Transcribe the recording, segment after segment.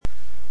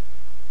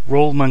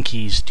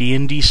Rolemonkeys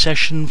D&D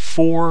Session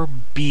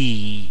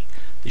 4B,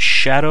 The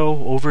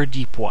Shadow over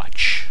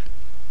Deepwatch.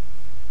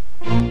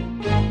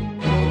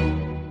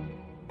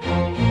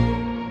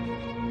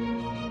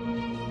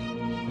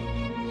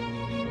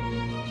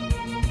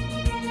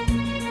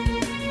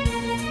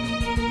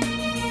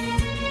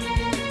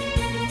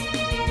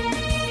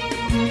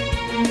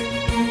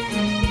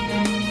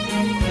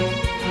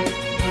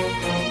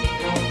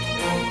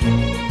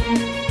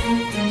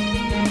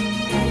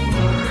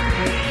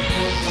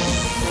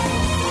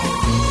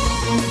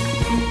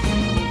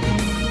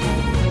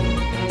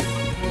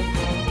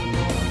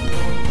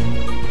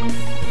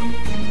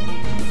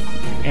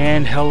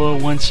 And hello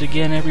once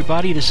again,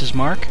 everybody. This is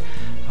Mark.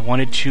 I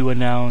wanted to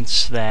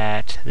announce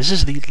that this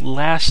is the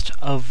last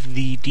of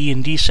the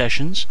D&D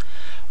sessions.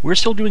 We're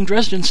still doing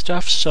Dresden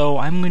stuff, so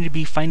I'm going to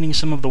be finding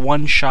some of the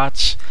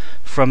one-shots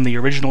from the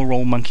original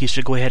Rolemonkeys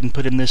to go ahead and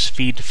put in this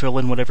feed to fill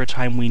in whatever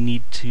time we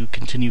need to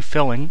continue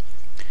filling.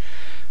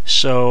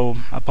 So,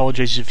 I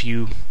apologize if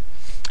you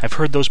have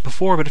heard those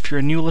before, but if you're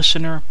a new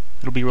listener,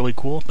 it'll be really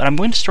cool. But I'm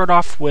going to start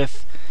off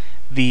with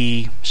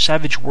the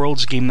Savage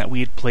Worlds game that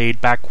we had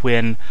played back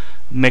when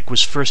Mick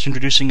was first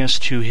introducing us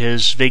to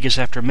his Vegas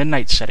After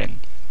Midnight setting.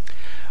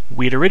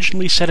 We had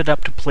originally set it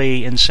up to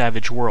play in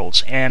Savage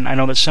Worlds, and I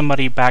know that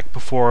somebody back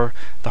before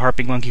the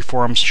Harping Monkey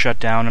forums shut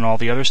down and all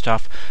the other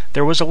stuff,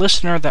 there was a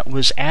listener that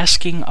was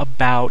asking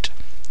about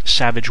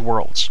Savage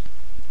Worlds.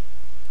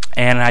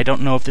 And I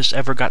don't know if this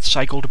ever got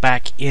cycled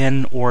back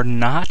in or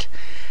not,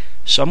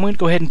 so I'm going to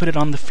go ahead and put it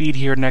on the feed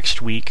here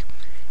next week,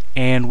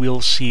 and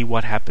we'll see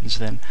what happens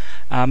then.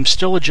 I'm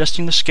still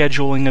adjusting the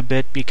scheduling a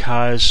bit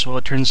because, well,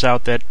 it turns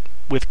out that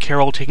with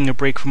Carol taking a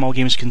break from All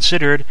Games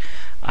Considered,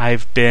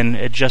 I've been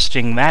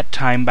adjusting that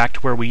time back to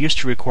where we used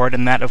to record,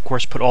 and that, of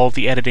course, put all of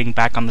the editing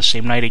back on the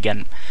same night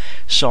again.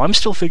 So I'm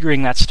still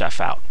figuring that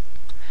stuff out.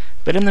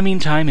 But in the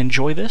meantime,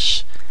 enjoy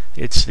this.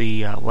 It's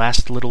the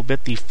last little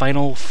bit, the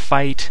final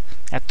fight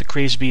at the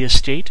Craesby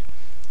Estate.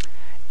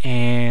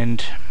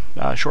 And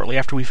shortly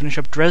after we finish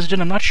up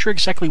Dresden, I'm not sure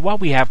exactly what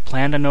we have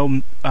planned. I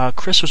know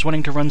Chris was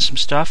wanting to run some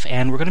stuff,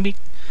 and we're going to be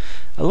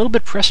a little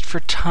bit pressed for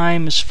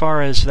time as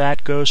far as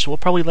that goes, so we'll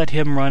probably let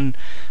him run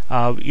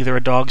either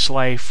A Dog's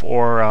Life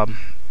or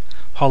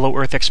Hollow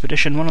Earth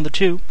Expedition, one of the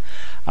two.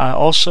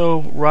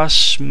 Also,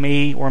 Russ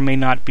may or may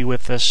not be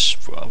with us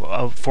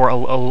for a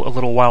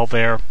little while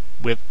there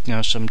with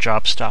some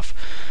job stuff.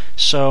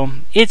 So,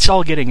 it's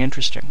all getting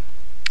interesting.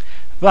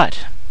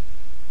 But,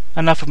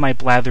 enough of my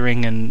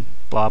blathering and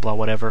blah blah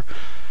whatever.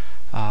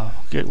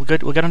 We'll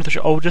get on to the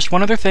show. Oh, just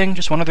one other thing.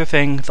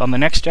 On the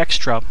next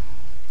extra,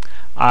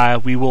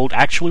 we will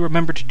actually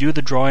remember to do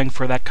the drawing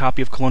for that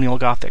copy of Colonial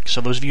Gothic.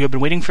 So those of you who have been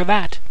waiting for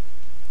that,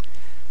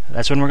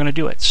 that's when we're going to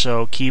do it.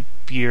 So keep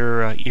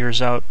your ears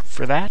out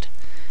for that.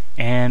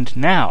 And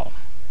now,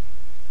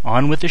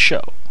 on with the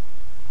show.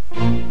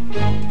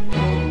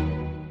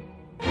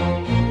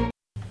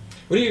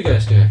 What are you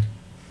guys doing?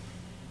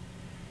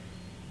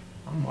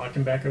 I'm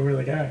walking back over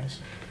the guys.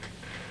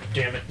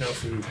 Damn it, no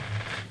food.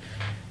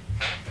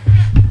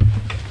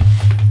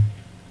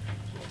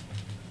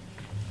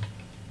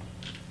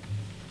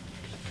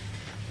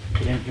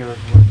 Get in here.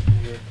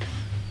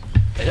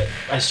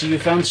 I see you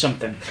found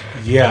something.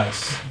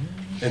 Yes.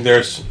 And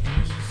there's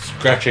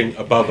scratching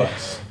above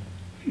us.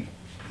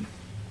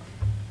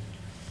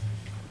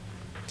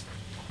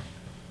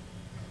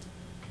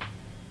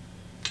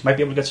 Might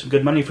be able to get some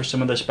good money for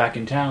some of this back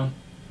in town.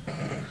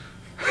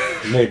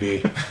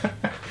 Maybe.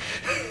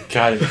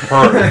 God, it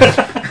hurts.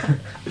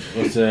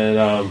 Was it,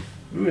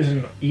 Ooh, is it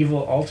an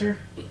evil altar?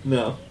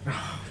 No.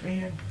 Oh,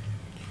 man.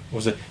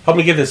 Was it, help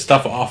me get this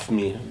stuff off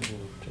me.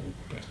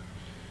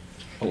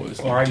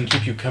 Or I can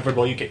keep you covered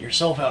while you get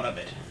yourself out of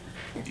it.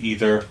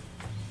 Either.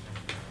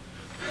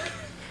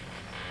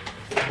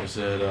 Was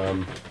it,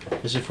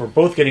 As if we're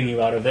both getting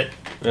you out of it.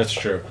 That's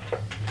true.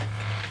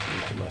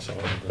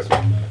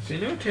 Pay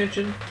no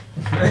attention.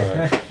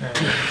 Alright.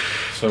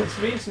 So, This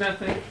means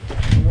nothing.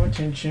 No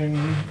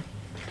attention.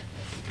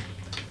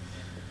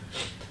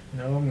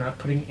 No, I'm not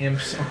putting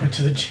imps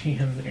onto the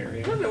GM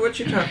area. I don't know what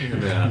you're talking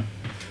about.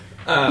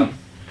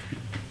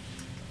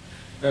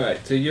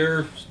 Alright, so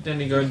you're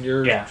standing guard,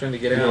 you're trying to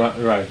get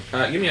out. right.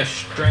 Give me a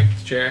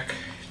strength check,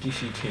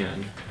 DC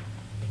 10.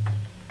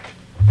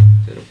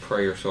 That'll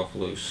pry yourself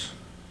loose.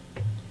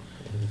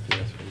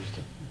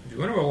 If you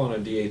want to roll on a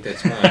D8,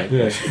 that's fine.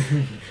 Yeah.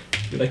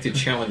 You'd like to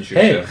challenge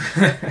yourself.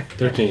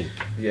 13.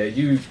 Yeah,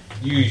 you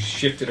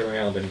shifted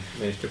around and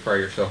managed to pry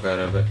yourself out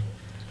of it.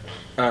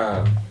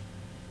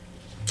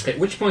 At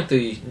which point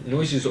the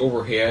noises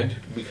overhead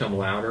become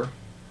louder,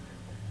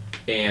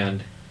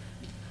 and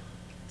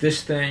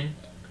this thing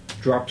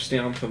drops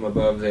down from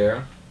above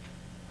there.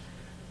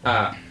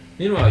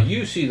 Meanwhile,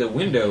 you see the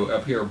window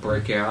up here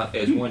break out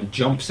as one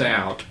jumps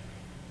out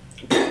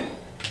and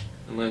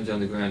lands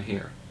on the ground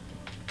here.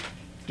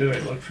 Do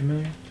they look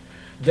familiar?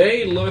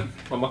 They look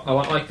a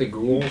lot like the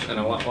ghouls and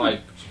a lot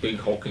like big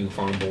hulking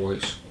farm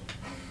boys.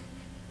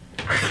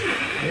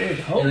 Big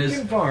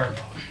hulking farm.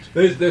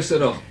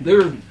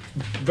 They're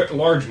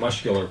large,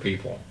 muscular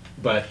people.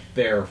 but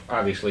they're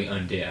obviously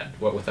undead.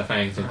 What with the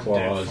fangs and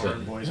claws Farm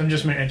and boys. I'm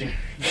just imagining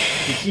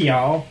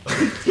y'all.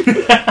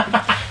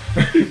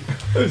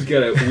 he's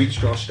got a wheat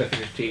straw stuck in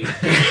his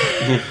teeth.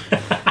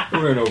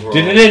 We're in overall.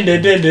 That'd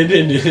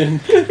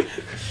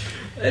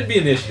be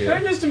initiative. I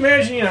just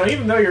imagine,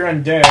 even though you're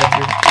undead,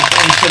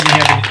 you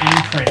suddenly have an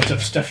imprint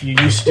of stuff you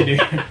used to do.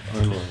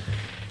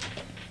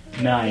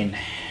 9.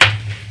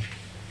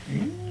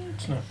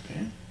 It's not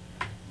bad.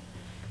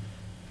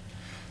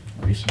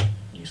 At least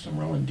I'm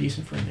rolling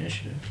decent for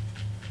initiative.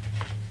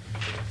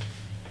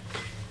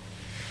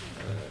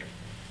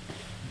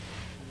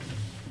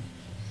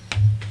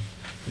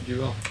 Did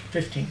you roll?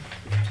 15.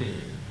 10.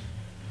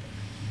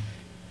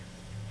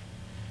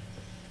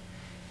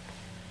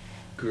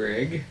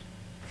 Greg.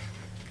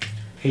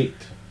 8.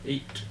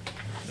 8.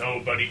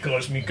 Nobody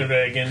calls me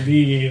Greg and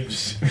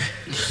leaves.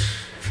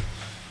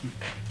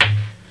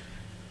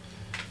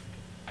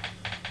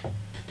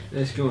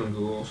 Nice going,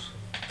 ghouls.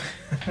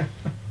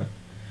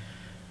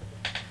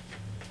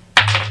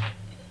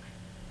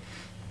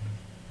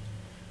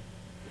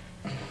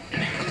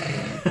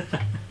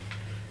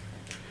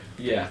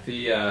 Yeah,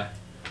 the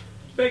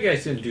bad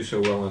guys didn't do so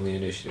well on the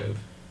initiative.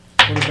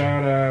 What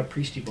about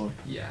Priesty Boy?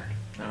 Yeah,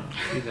 Oh.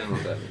 he's on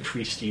 11.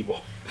 Priesty boy.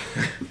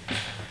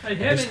 I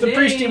have It's a the name.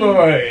 Priesty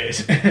Boys.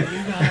 You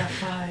gotta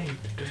fight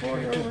For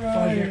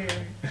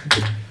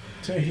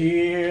to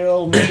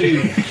heal me.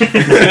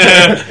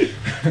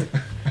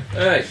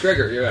 Alright,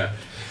 Gregor, you're up.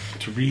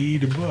 To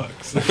read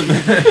books.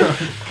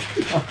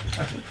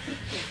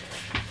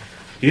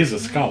 He is a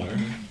scholar.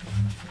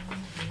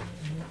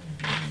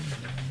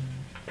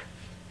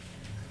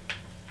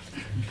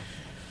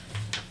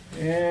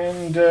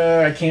 And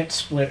I can't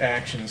split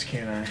actions,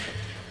 can I?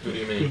 What do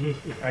you mean?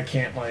 I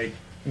can't,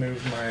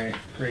 move my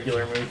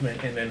regular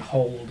movement and then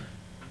hold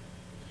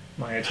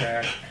my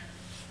attack.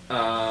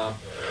 No.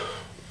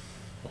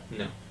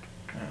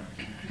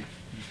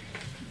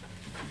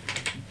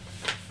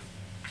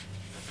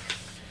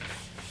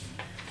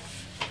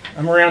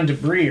 I'm around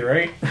debris,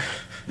 right?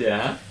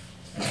 Yeah.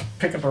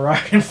 Pick up a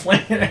rock and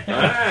fling it.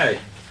 Alright.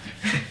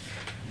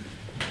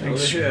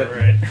 Thanks, shit.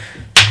 right.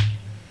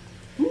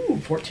 Ooh,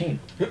 14.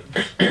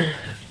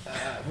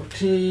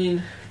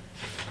 14.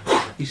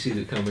 He sees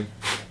it coming.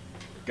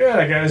 Good,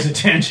 I got his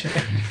attention.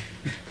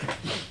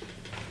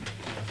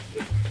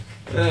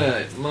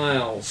 Alright,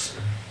 Miles.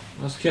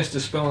 Let's cast a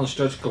spell and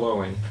starts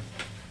glowing.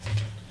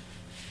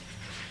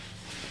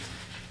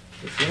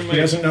 He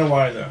doesn't know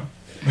why, though.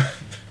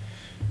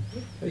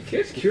 I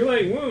cast Cure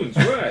Light Wounds,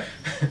 what?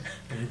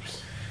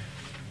 Oops.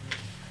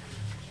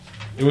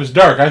 It was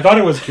dark. I thought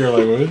it was Cure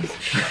Light Wounds.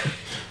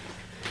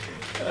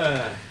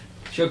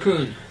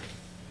 Shokun.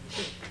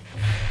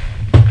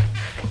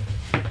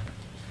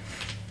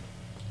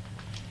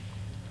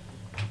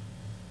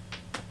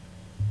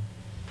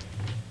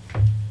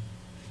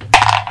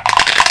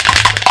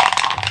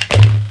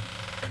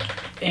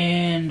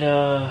 And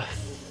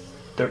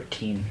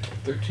 13.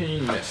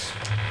 13 miss.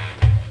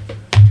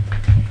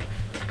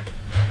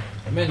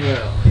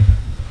 Manuel.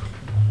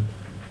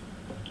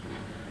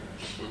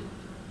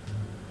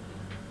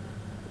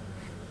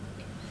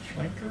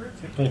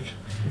 Flanker?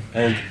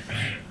 And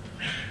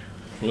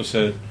what's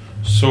that?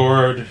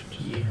 Sword.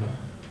 Yeah.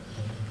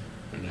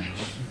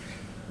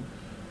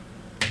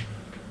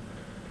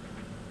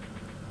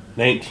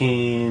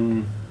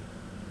 19.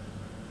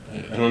 I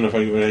don't know if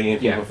I get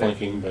anything Yeah, for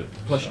flanking, but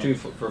Plus 2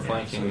 for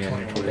flanking. so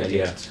Yeah, 21.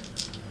 yeah.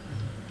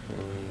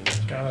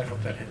 God, I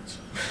hope that hits.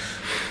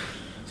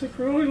 It's like,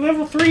 we're only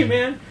level 3,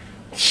 man.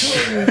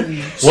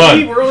 Holy One.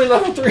 sweet, we're only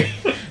level 3.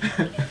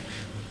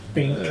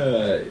 Bink.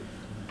 It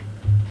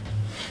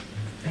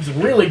was a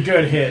really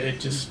good hit. It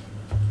just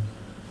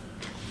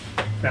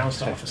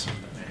bounced off of something.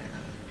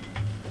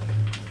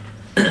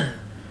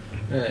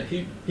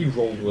 He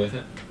rolled with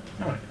it.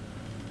 Oh,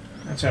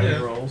 that's how Yeah.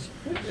 he rolls.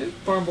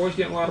 Farm boys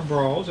get a lot of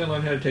brawls. They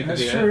learn how to take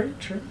That's a true,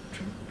 true.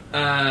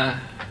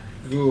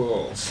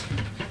 Ghouls.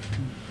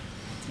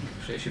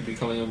 They should be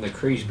calling them the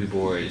Crazy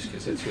Boys,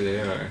 because that's who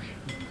they are.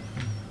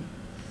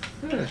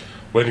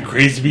 when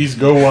crazy bees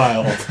go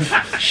wild.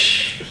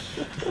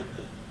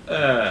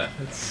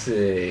 Let's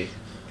see.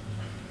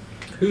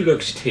 Who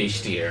looks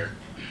tastier?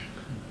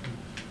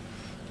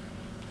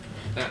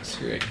 That's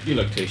great. You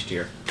look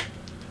tastier.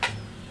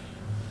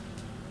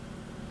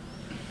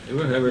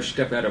 Whoever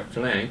step out of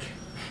flank.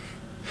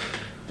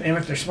 Damn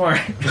if they're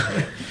smart.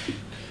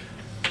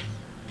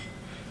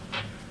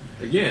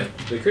 Again,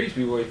 the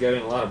Crazy Boys got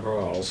in a lot of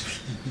brawls.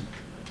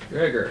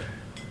 Gregor,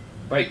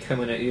 bite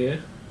coming at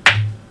you.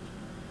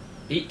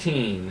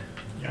 18.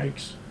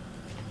 Yikes.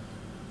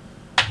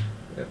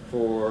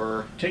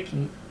 For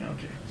Taking.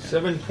 Okay.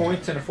 7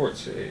 points and a fort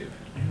save.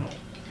 Ow.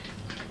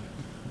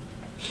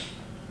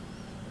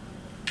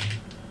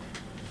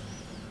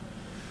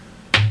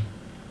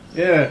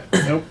 Yeah.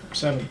 Nope.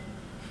 7.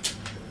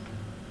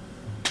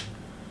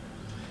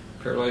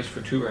 Paralyzed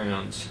for 2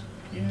 rounds.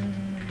 Yay.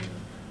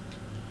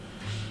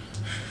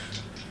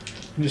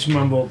 Just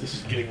mumbled. This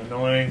is getting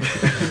annoying.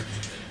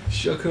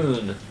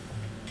 Shokun.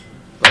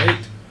 Bite.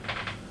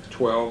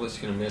 12. That's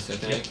going to miss, I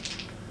think.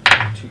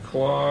 2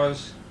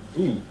 claws.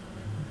 Ooh.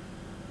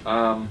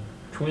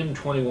 Twin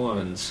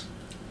 21s.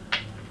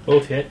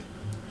 Both hit.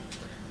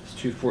 It's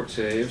 2 fort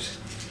saves.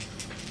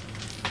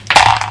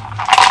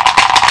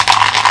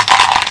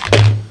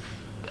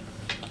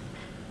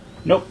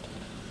 Nope.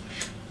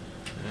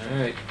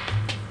 Alright.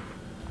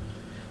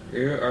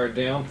 You are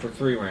down for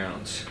 3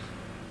 rounds.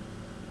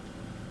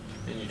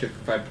 And you took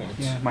 5 points.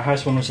 Yeah, my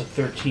highest one was a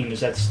 13. Does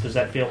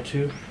that fail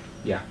too?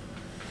 Yeah.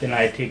 Then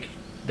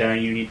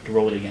you need to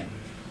roll it again.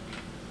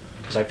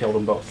 Because I failed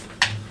them both.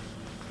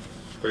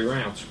 3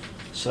 rounds.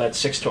 So that's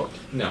 6 total.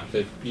 No,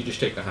 you just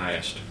take the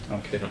highest.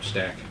 Okay. They don't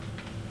stack.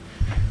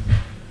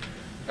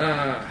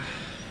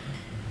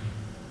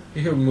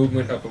 You hear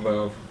movement up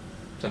above.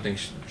 Something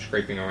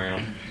scraping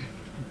around.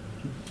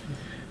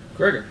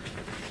 Gregor.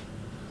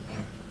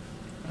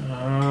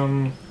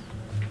 I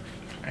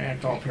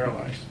act all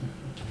paralyzed.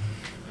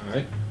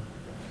 Alright.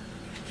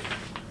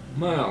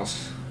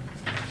 Miles.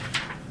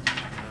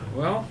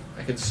 Well,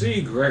 I can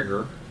see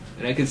Gregor,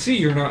 and I can see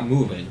you're not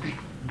moving.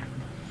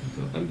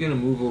 So I'm going to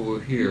move over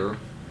here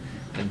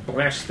and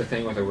blast the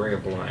thing with a ray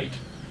of light.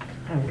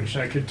 I wish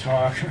I could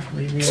talk.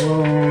 Leave me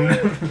alone.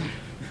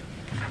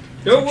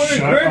 Don't worry,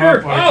 Shut Gregor!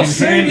 up, I I'll can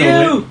save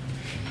handle you!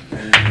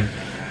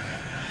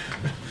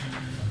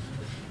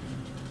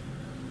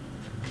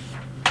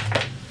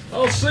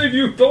 I'll save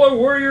you, fellow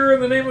warrior, in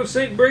the name of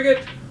Saint Brigid!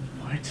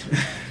 What?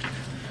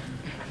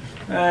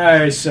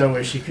 I so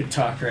wish you could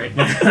talk right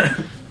now.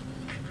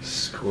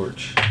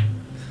 Scorch.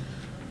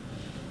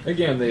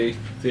 Again, the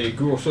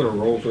ghoul sort of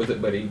rolls with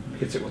it, but he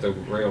hits it with a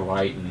ray of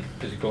light, and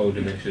his glow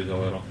diminishes a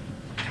little.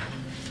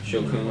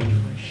 Shokun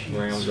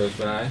round goes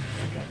by.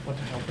 What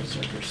the hell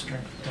berserker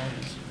strength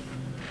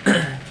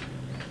does?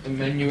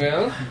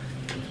 Emmanuel.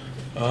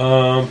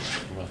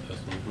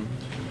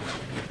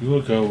 We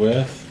will go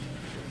with.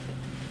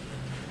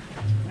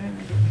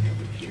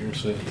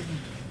 Here's it.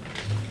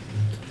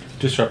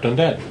 Disrupt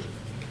undead.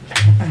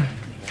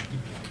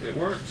 It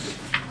works.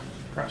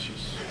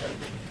 Crashes.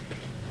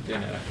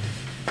 Yeah.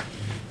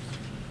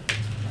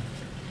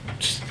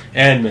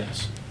 And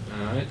miss.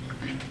 Alright.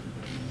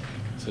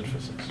 Said for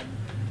 6.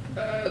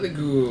 The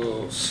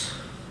ghouls.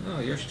 Oh,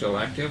 you're still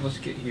active. Let's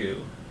get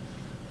you.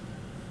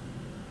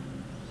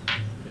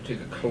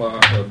 Take a claw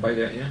bite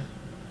at you.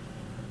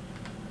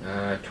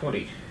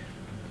 20.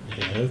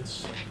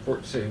 Hits.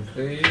 Fort save,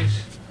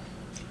 please.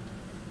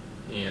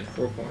 And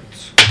 4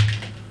 points.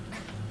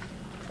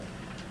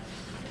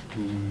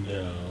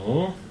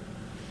 No.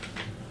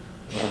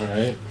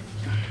 Alright.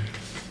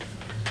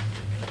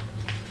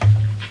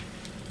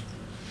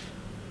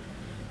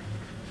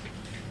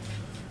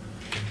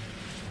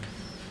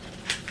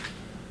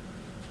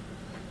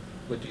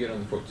 What'd you get on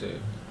the fort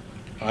save?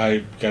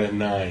 I got a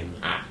 9.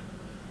 Ah.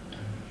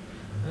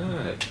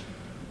 Alright.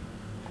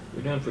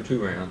 We're done for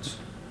 2 rounds.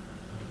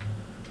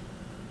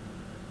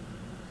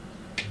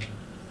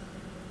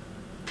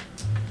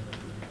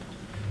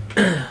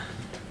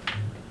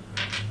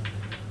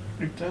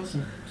 It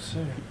doesn't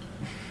say.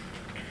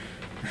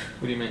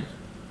 What do you mean?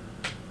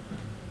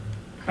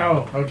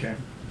 Oh, okay.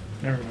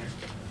 Never mind.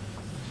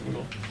 It's a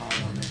little odd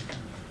on me.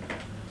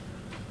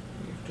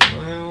 Move to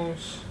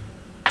Miles.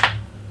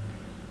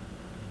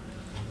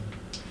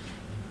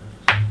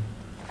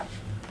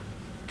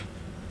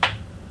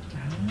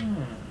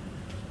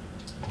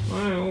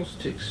 Miles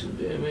takes some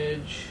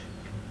damage.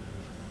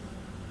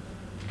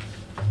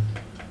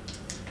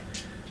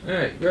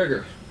 Alright,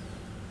 Gregor.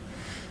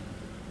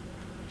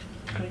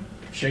 Okay.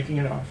 Shaking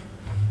it off.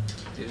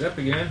 He's up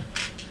again.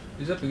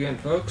 He's up again,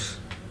 folks.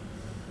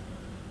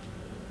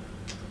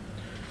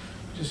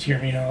 Just hear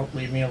me out.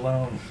 Leave me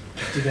alone.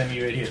 To them,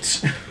 you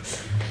idiots.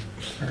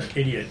 Or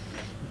idiot.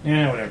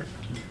 Yeah, whatever.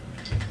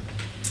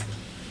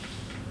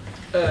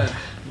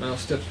 Miles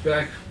steps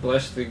back,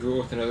 blasts the ghoul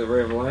with another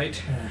ray of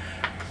light.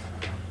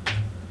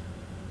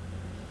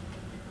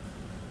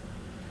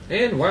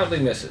 And wildly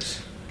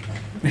misses.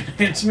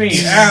 It's me.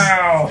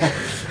 Ow!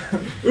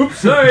 Oops,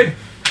 sorry.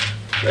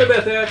 Sorry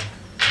about that.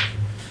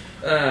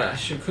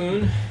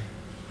 Shokun.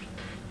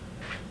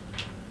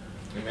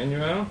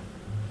 Emmanuel.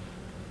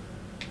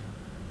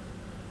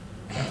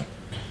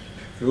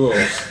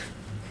 Ghouls.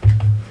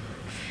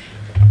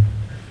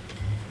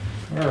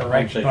 We're a I'm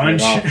right taking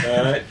bunch. it off.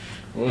 Alright.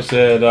 What was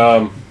it?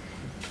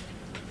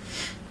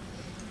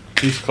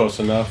 He's close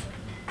enough.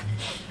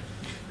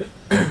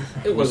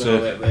 It Was wasn't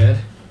all it- that bad.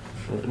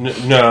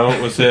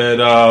 No, was it?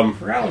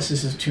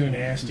 Paralysis is too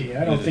nasty.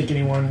 I don't think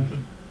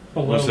anyone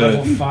below Was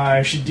level it-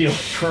 5 should deal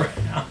with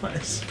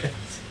paralysis.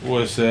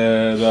 Was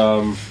it?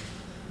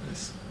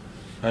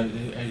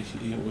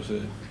 Was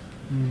it?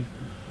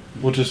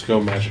 We'll just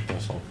go magic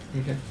missile.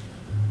 Okay.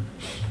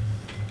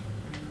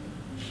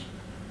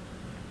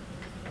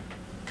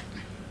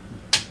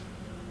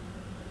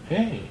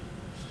 Hey,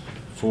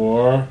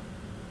 for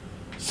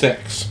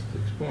 6. 6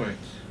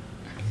 points.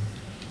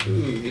 Ooh,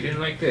 you didn't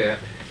like that.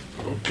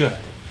 Oh, good.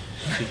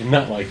 You did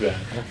not like that.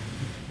 Huh?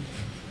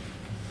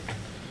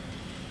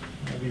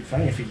 It'd be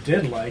funny if he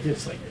did like it.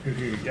 It's like,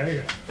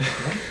 yeah.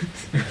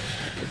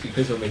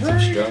 Because it'll make him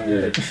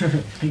stronger.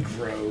 He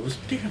grows.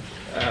 Damn.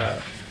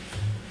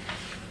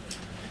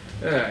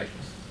 Alright.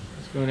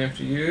 It's going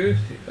after you.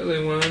 The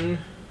other one.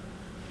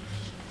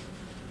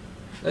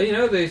 You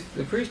know, the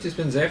priest has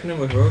been zapping him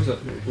with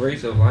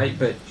rays of light,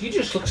 but you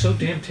just look so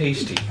damn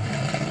tasty.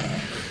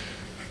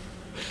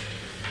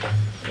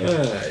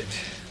 Alright.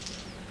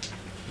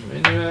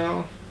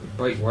 Manuel,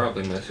 bite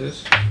wildly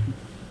misses.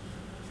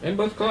 And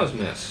both claws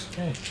miss.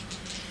 Okay.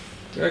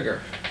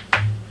 Gregor.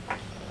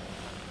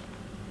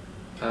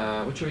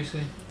 What should we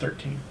say?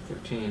 13.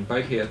 13.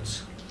 Bite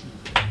hits.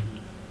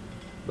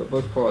 But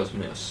both claws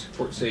miss.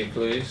 Fort save,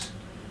 please.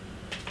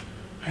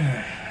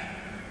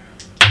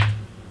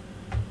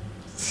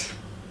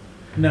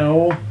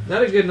 No.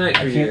 Not a good night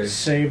for I you. can't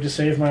save to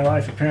save my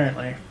life,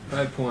 apparently.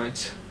 5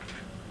 points.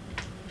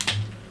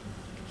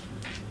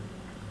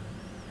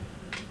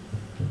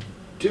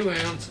 Two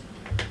rounds.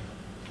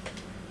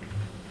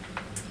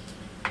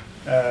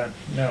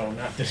 No,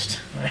 not this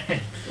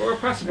time. Or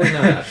possibly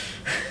not.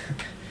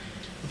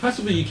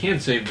 Possibly you can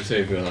save to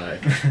save your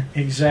life.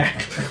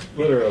 Exactly.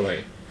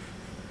 Literally.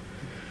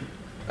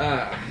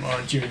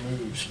 On your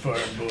moves, farm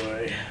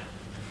boy.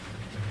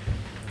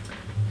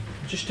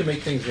 Just to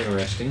make things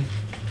interesting.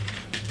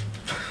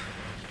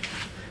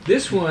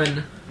 This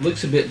one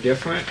looks a bit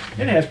different.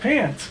 It has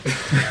pants.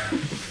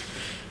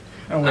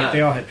 Oh, wait,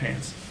 they all had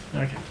pants.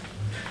 Okay.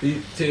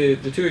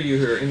 The two of you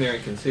who are in there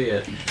and can see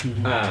it.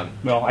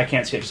 Well, I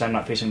can't see it because I'm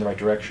not facing the right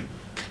direction.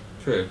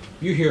 True.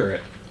 You hear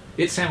it.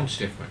 It sounds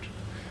different.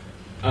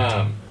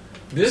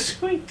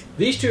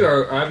 These two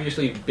are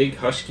obviously big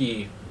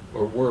husky,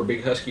 or were a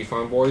big husky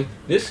farm boy.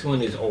 This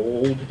one is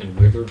old and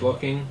withered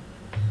looking.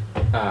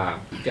 Got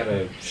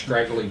a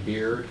scraggly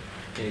beard,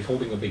 and he's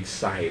holding a big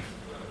scythe.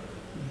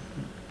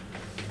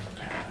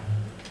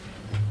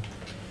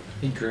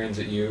 He grins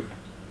at you.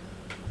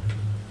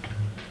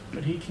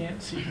 But he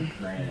can't see the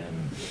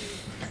grin.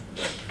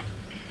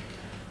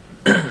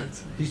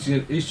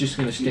 He's just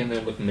going to stand there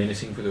and look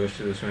menacing for the rest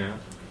of this round.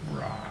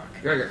 Rock.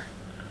 Gregor.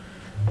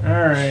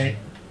 Alright.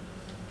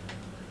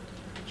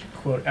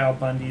 Quote Al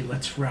Bundy,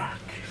 let's rock.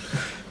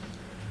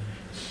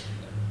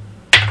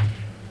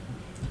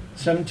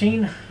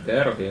 17?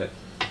 That'll hit.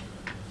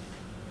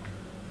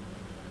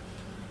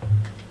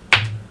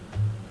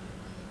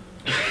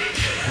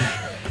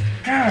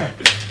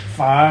 God.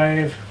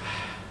 5.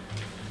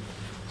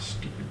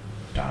 Stupid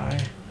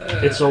die.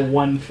 It's a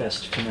one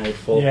fest tonight,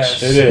 folks.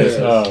 Yes. It is.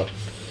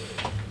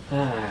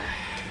 I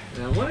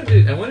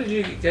wanted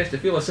you guys to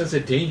feel a sense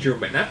of danger,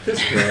 but not this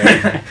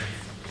way.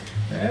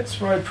 That's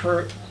why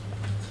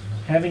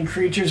having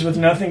creatures with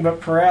nothing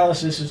but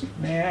paralysis is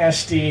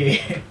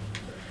nasty.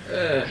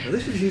 At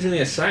least he's using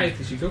a scythe,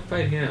 you should go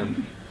fight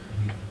him.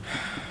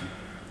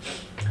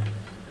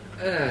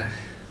 I'm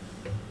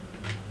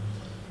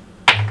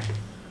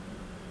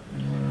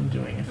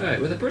doing it. Alright,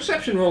 with a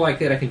perception roll like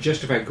that, I can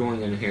justify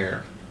going in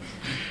here.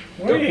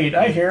 Wait,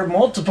 I hear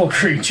multiple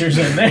creatures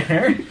in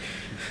there.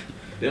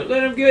 Don't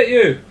let him get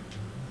you!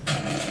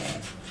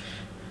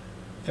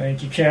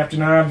 Thank you,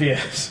 Captain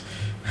Obvious.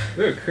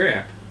 Oh,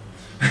 crap.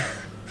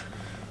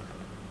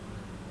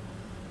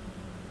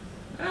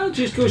 I'll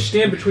just go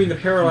stand between the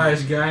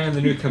paralyzed guy and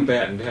the new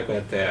combatant. How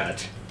about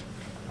that?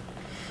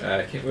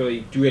 I can't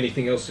really do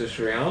anything else this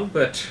round,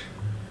 but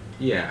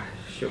yeah.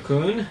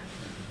 Shokun.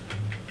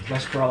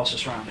 Less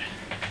paralysis round.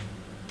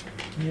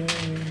 Yay.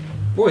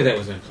 Boy, that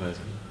was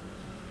unpleasant.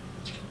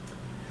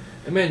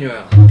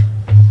 Emmanuel.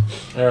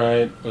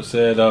 Alright, what's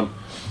that?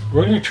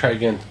 We're going to try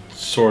again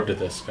sword to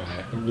this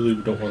guy. I really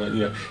don't want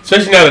to,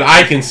 especially now that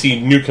I can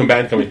see new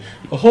combatant coming.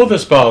 Well, hold the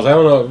spells. I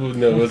don't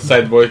know what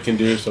side boy can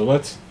do, so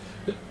let's.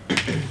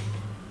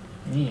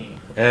 Yeah.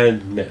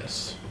 And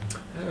miss.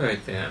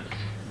 Alright then.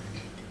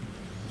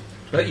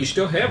 But you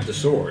still have the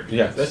sword.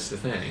 Yes. That's the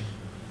thing.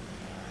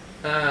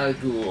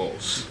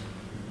 Ghouls.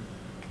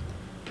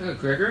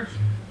 Gregor.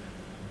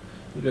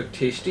 You look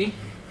tasty.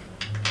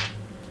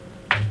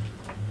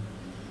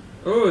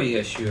 Oh,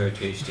 yes, you are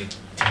tasty.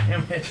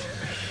 Damn it.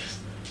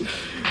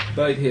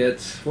 Bite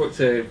hits. Fort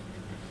save.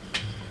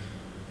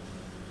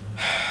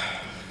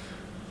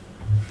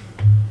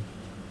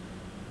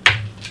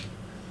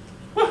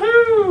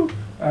 Woohoo!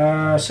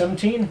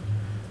 17?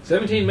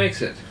 17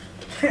 makes it.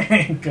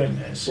 Thank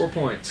goodness. 4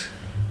 points.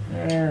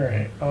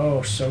 Alright.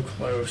 Oh, so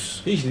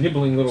close. He's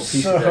nibbling little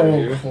pieces out of So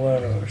you.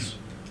 close.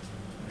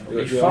 It'll be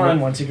You fun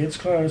almost- once it gets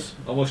close.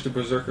 Almost a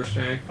berserker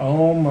stag.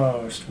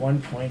 Almost.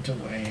 1 point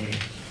away.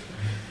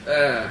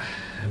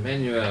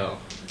 Emmanuel.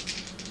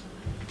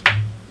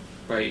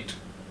 Bite.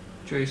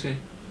 Tracy.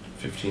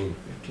 15.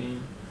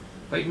 15.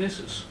 Bite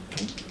misses.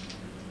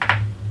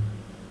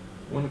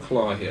 1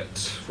 claw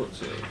hits. Foot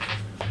save.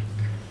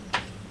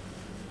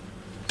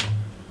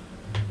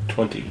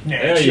 20.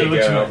 There you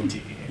go.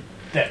 20.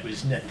 That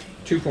was nothing.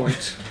 2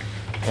 points.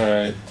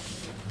 Alright.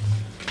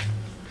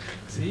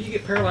 See, you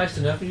get paralyzed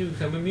enough and you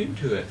become immune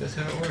to it. That's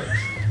how it works.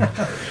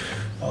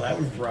 Well, that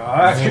would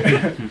rock.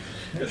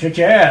 Kick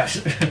ass.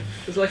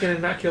 It's like an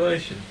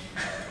inoculation.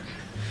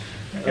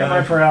 Got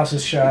my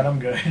paralysis shot. I'm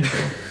good.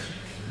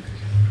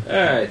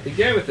 Alright, the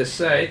guy with the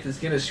scythe is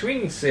going to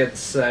swing said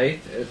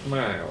scythe at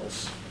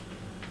Miles.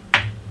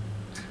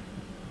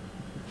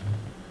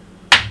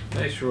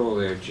 Nice roll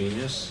there,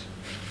 genius.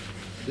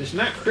 Does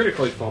not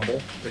critically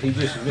fumble, but he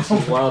just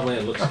misses wildly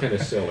and looks kind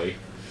of silly.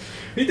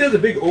 He does a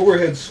big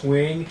overhead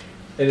swing,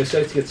 and his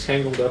scythe gets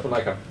tangled up in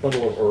like a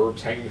bundle of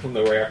herbs hanging from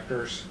the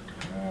rafters.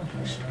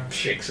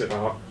 Shakes it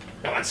off.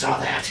 No one saw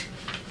that.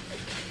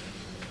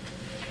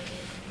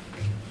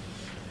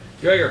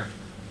 Gregor.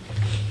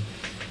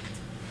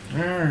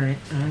 Alright,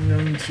 I'm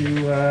going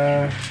to,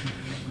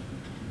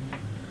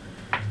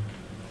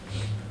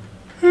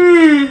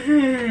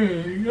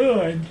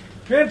 God.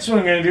 That's what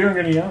I'm going to do. I'm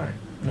going to yawn.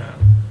 No.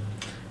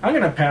 I'm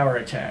going to power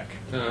attack.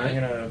 Alright. I'm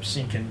going to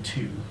sink in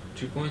 2.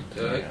 2 points.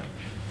 Yeah.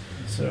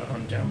 So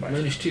I'm down by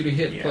Minus 2 to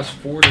hit, yeah. plus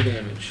 4 to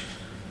damage.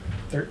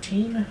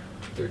 13?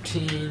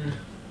 13.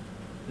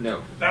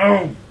 No.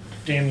 Oh!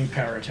 Damn you,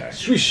 power attack.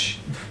 Swish!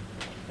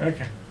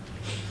 Okay.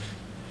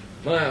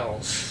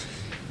 Miles.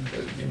 That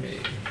would be me.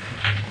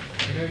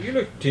 You know, you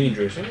look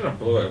dangerous. I'm going to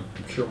blow a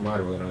cure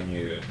moderate on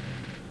you.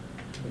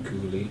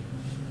 Ghoulie.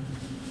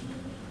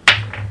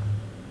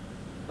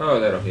 Oh,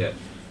 that'll hit.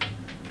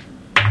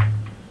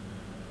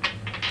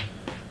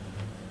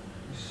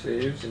 He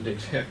saves and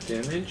takes half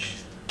damage.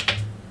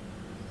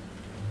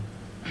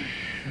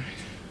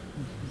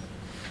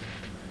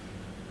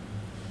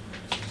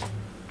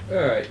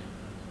 Alright.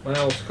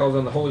 Miles calls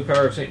on the holy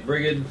power of St.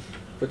 Brigid,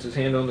 puts his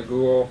hand on the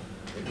ghoul,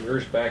 and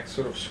rears back,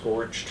 sort of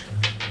scorched.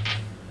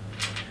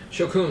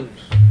 Shokun.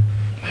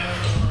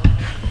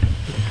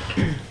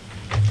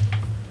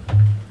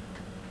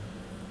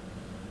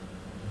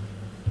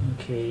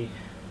 Okay.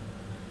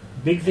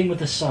 Big thing with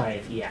the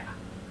scythe, yeah.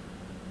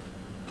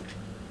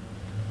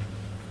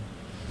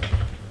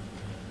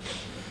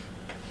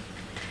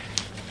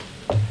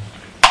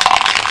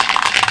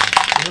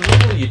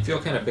 Normally you'd feel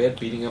kind of bad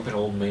beating up an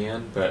old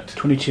man, but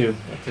 22.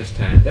 not this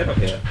time. That'll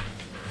hit.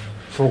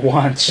 For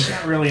once. It's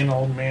not really an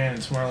old man.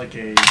 It's more like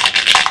a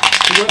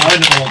He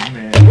an old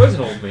man. was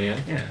an old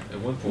man Yeah. at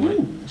one point.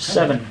 Ooh,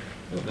 7.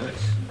 Oh,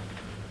 nice.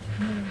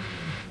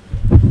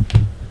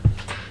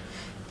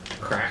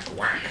 Crack,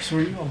 whack. So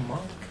are you a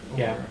monk? Or?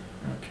 Yeah.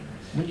 Okay.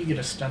 When do you get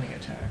a stunning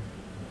attack?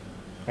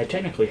 I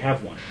technically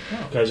have one.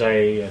 Oh. Because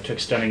I took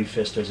Stunning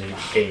Fist as a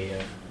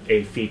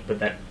feat, but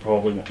that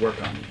probably won't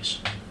work on these.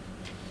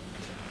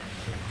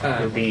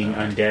 For being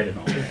undead and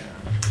all.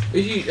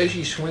 As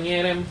you swing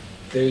at him,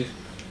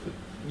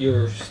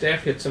 your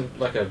staff hits him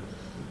like a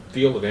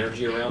field of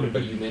energy around it,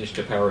 but you manage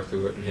to power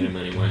through it and hit him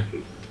anyway.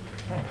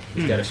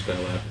 He's got a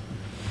spell out.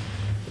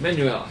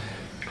 Emmanuel.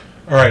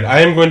 Alright,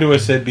 I am going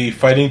to be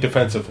fighting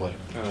defensively.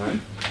 Alright.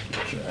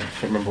 I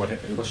can't remember what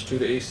hit. Plus 2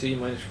 to AC,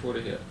 minus 4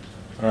 to hit.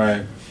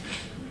 Alright.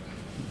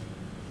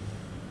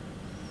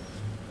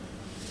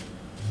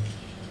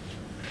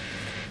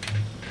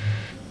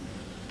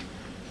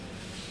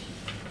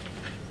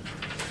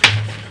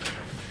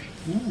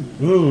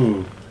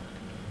 Ooh.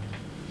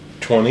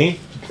 20.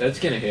 That's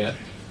gonna hit.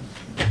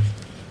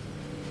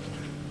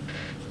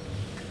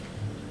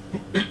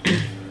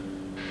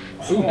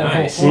 Ooh,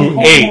 nice. Ooh,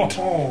 8.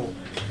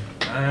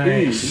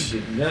 Nice. He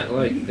did not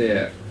like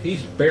that.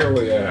 He's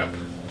barely up.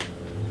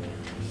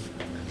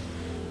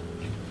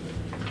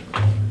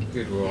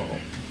 Good roll.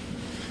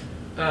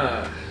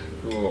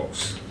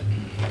 Ghouls.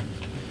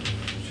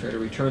 Try to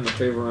return the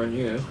favor on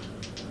you.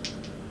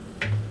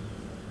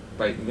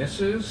 Bite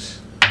misses.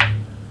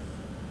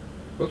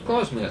 Both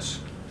claws miss.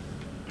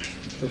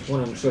 There's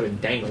one of them sort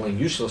of dangling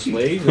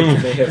uselessly,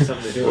 which may have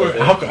something to do with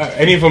it.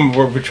 Any of them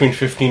were between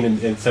 15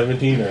 and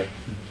 17, or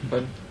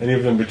But any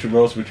of them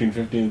rolls between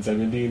 15 and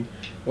 17?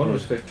 one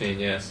was 15,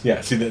 yes. Yeah,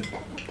 see, that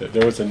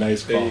there was a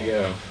nice call.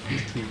 There you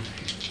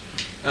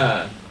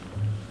go.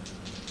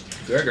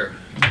 Gregor.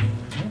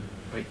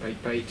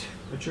 Bite.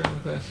 What's your armor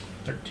class?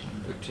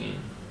 13.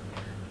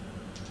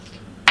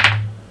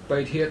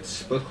 Bite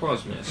hits, both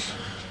claws miss.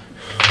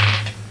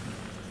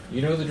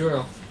 You know the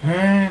drill.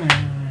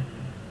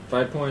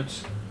 5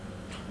 points.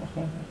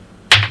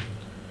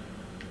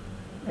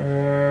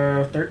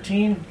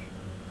 13?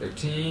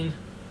 13.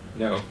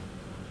 No.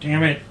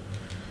 Damn it.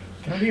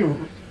 Can I be...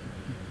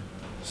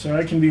 So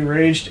I can be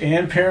raged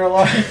and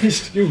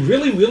paralyzed? You're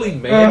really, really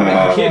mad,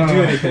 but you can't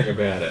do anything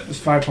about it. It's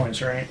 5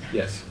 points, right?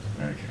 Yes.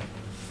 Okay.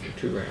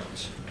 2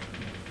 rounds.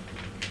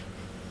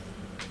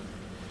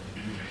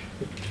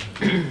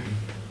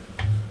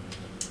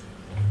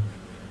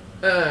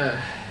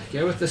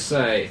 Go with the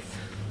scythe.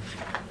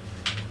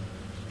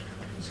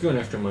 He's going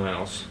after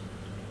Miles.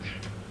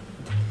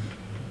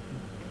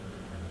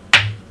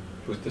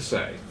 With the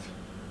scythe.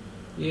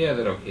 Yeah,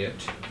 that'll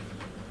hit.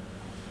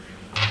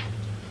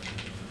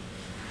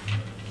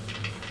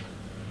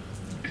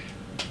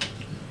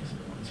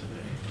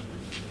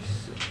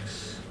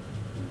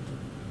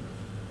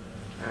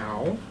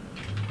 Ow.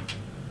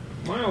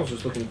 Miles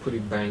is looking pretty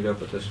banged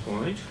up at this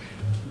point.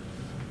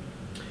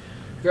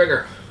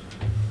 Gregor.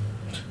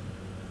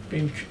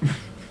 Bink.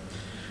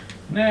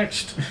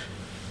 Next.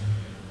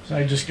 So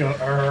I just go,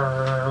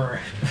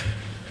 Arr.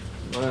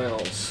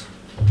 Miles.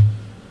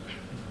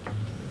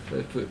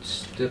 5-foot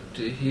step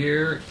to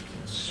here.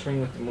 Swing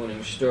with the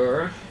Morning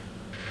Star.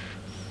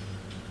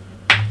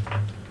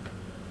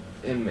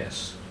 And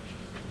miss.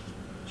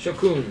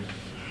 Shokun.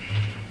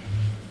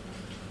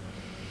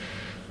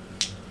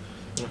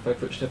 And a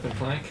 5-foot step and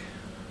flank.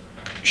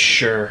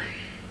 Sure.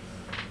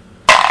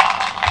 That's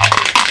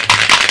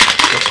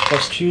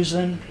plus 2s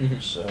then? Mm-hmm.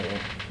 So...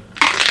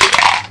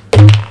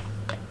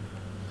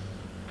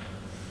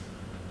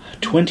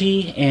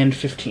 20 and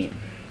 15.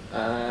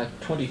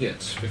 20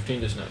 hits.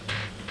 15 does not.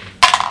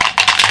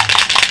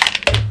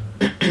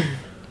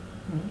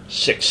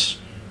 6.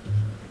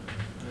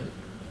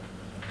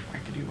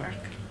 Whackity whack.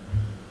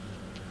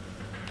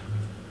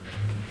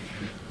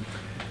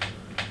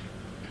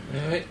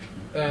 Alright.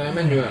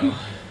 Manuel.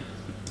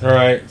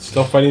 Alright,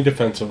 still fighting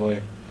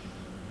defensively.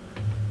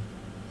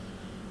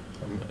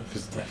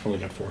 Because I've only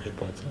got 4 hit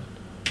points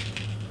left.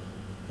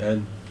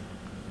 And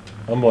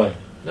I'm like,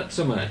 Not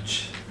so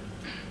much.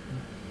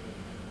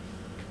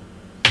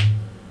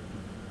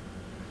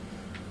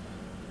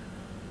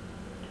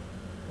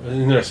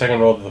 isn't there a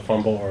second roll to the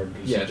fumble? Or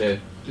Yeah,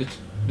 it's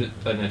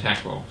an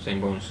attack roll. Same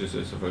bonuses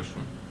as the first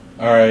one.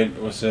 Alright,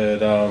 was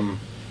it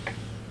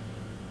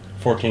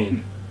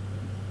 14?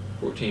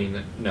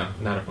 14. No,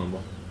 not a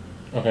fumble.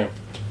 Okay.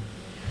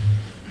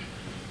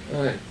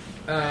 Alright.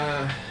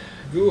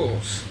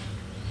 Ghouls.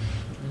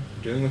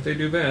 Doing what they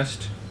do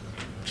best.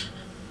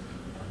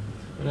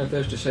 One of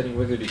those deciding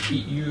whether to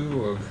eat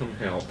you or come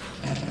help.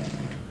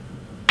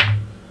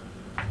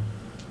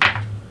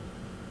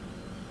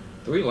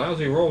 3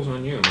 lousy rolls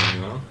on you,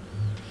 Manuel.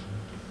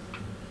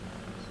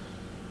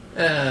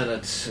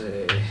 Let's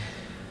see.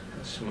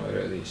 How smart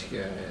are these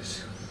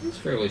guys? He's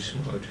fairly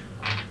smart.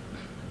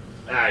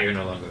 You're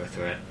no longer a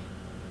threat.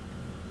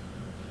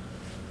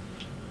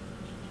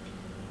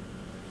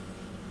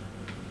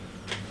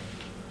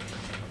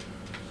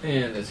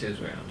 And that's his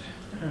round.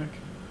 Okay.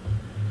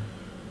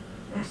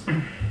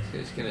 So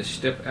he's going to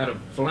step out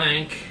of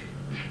flank.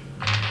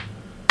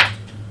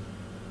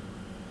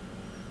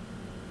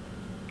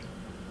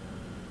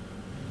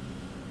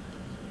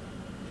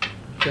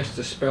 Cast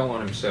a spell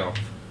on himself.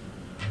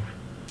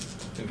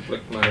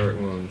 Inflict moderate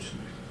wounds.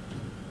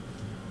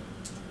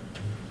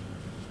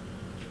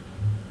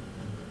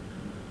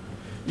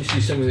 You see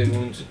some of the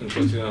wounds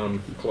inflicted on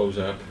him close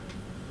up.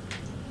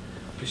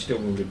 He's still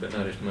wounded, but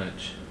not as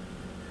much.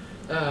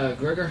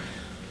 Gregor?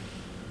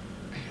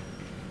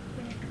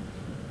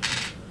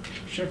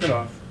 Shook it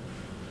off.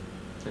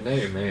 And now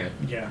you're mad.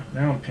 Yeah,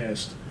 now I'm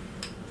pissed.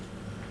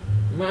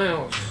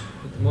 Miles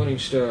with the Morning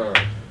Star.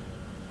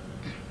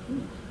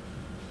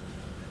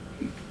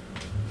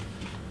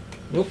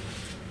 Nope.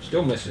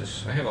 Still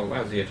misses. I have a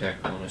lousy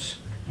attack bonus.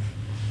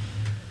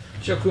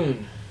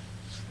 Shokun.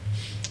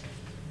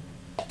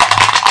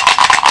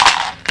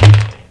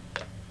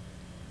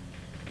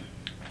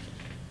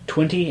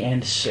 $20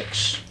 and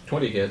 6.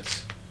 20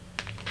 hits.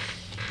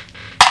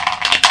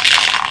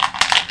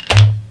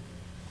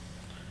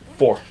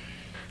 4.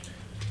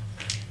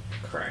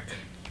 Crack.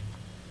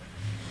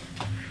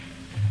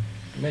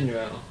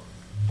 Manuel.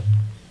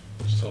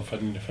 Still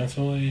fighting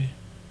defensively.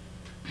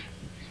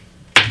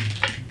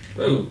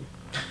 Ooh.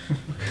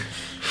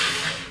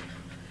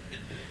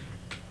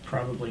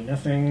 Probably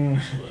nothing.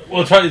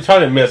 Well, try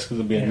to miss because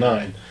it'll be a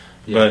 9.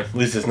 Yeah. But at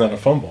least it's not a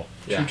fumble.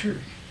 Yeah. True.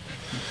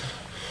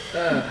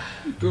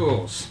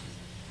 Ghouls.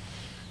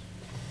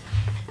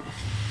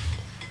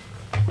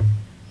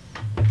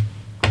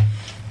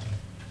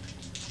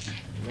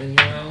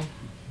 Manuel.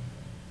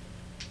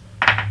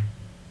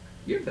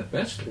 You have the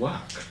best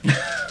luck.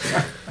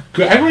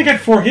 Good. I only got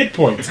 4 hit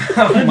points.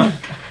 Oh my.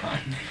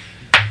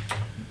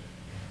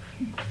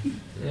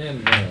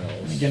 And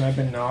Miles. Again, I've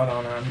been gnawed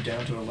on. I'm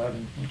down to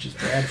 11, which is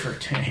bad for a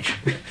tank.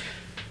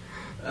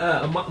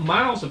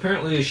 Miles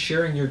apparently is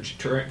sharing your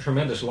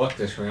tremendous luck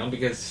this round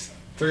because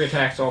 3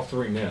 attacks, all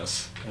 3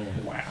 miss.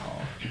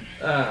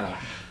 Wow.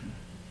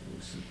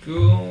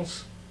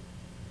 Ghouls.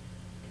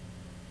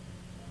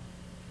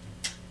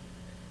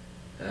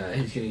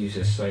 He's going to use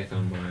his scythe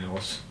on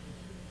Miles.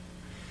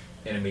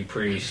 Enemy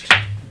priest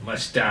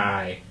must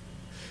die.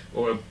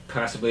 Or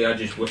possibly I'll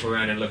just whip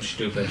around and look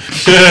stupid.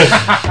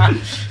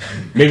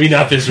 Maybe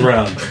not this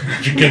round.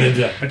 You're gonna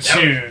die. But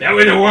soon. That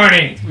was a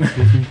warning!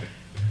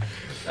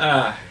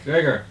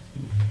 Gregor.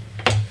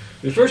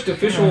 The first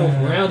official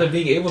round of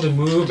being able to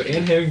move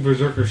and having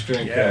Berserker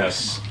strength.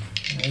 Yes.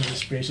 I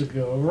just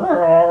basically go.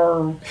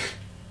 Roar.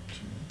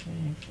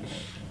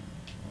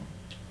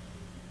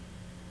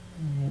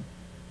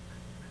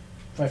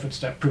 5-foot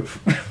step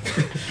proof.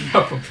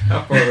 How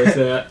far was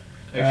that?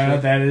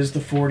 Actually, That is the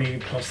 40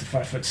 plus the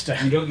 5-foot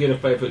step. you don't get a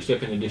 5-foot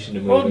step in addition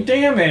to Well, moving.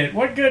 damn it!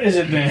 What good is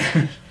it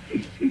then?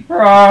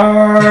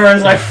 Roar,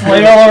 as I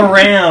flail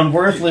around You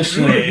were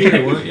worthlessly.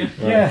 here, weren't you?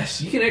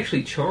 Yes. You can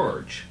actually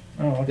charge.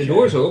 Oh, okay. The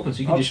doors are open, so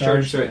you can I'll just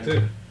charge charge straight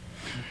then.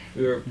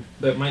 through. You're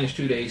at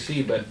 -2 to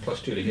AC, but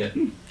 +2 to hit.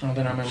 Oh,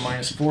 then I'm at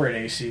 -4 at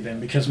AC then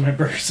because of my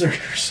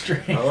berserker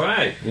strength. All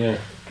right. Yeah.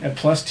 At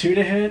 +2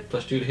 to hit?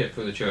 +2 to hit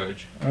for the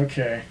charge.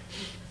 Okay.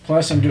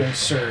 Plus I'm doing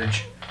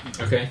surge.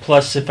 Okay.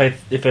 Plus, if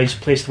he's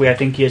placed the way I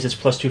think he is, it's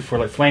 +2 for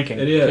like flanking.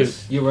 It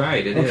is. You're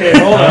right. It is. Okay,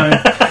 hold on.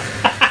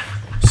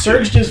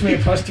 Surge gives me a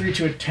 +3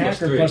 to attack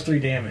 +3. or +3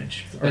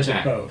 damage, or is it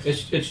Attack. both?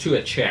 It's to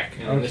a check.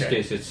 And in this Okay.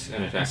 case, it's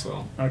an attack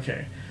roll.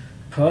 Okay,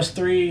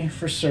 +3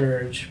 for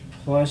surge,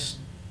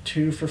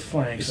 +2 for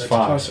flank. It's So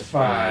that's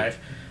five.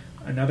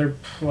 +5. Another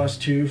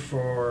 +2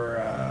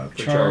 for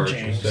For charge,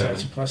 charging. So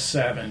that's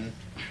seven.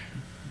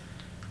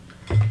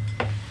 +7.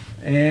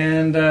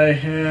 And I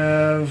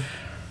have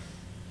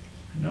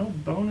no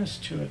bonus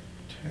to attack.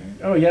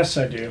 Oh, yes,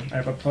 I do. I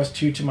have a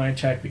 +2 to my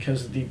attack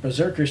because of the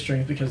Berserker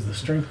strength, because of the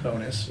strength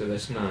bonus. So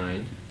that's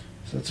 9.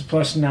 So it's a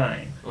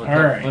 +9. On All top,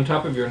 right. On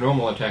top of your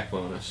normal attack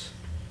bonus.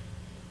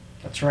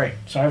 That's right.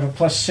 So I have a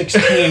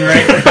 +16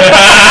 right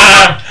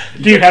now.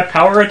 Do you have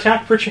power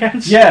attack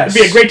perchance? Yes.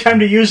 It'd be a great time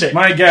to use it.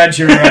 My God,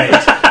 you're right.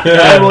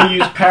 I will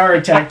use power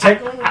attack.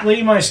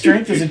 Technically, my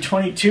strength is at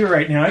 22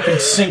 right now. I can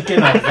sink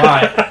in a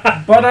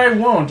lot. But I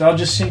won't. I'll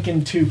just sink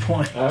in 2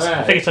 points. All right.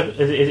 I think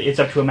it's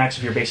up to a max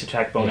of your base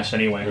attack bonus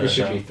anyway. It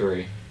should so. be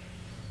 3.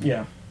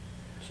 Yeah.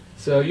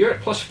 So you're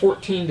at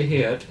 +14 to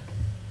hit.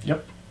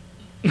 Yep.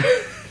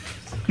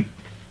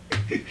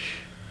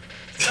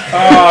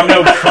 Oh,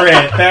 no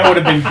crit. That would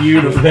have been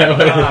beautiful.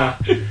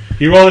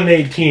 You rolled an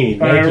 18.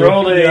 But I right?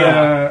 rolled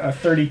a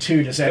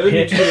 32. Does that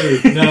hit?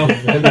 32. No.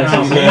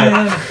 Oh,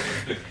 man.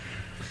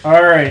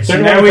 All right, so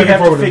They're now not we looking have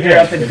to forward to figure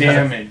out hit. the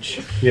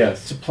damage.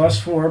 Yes. It's a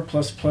 +4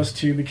 plus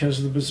 +2 because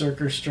of the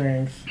Berserker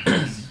strength.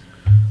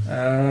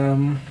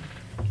 +2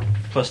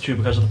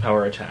 because of the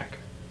power attack.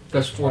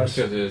 Plus 4 Plus-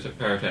 because it's a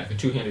power attack. A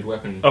two-handed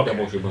weapon Okay.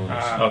 doubles your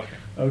bonus. Okay.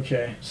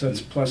 Okay, so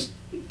it's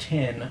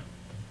 +10.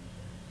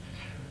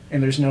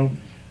 And there's no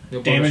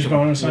No damage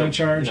bonus on no, a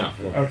charge? No.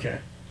 Okay.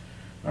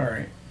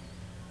 Alright.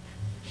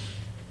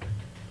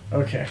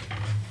 Okay.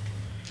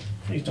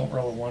 Please don't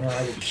roll a 1 or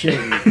I will kill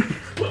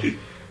you.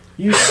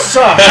 You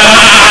suck!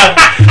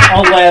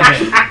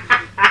 11.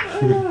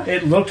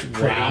 It looked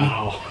pretty.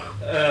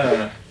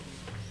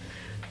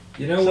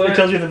 You know So what? it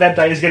tells you that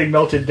die is getting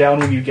melted down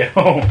when you get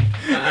home.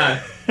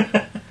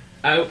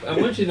 I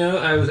want you to know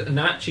I was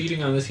not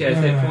cheating on this guy's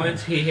hit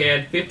points. He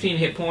had 15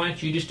 hit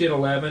points. You just did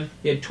 11.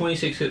 He had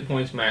 26 hit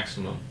points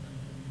maximum.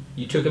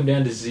 You took him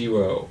down to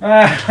 0.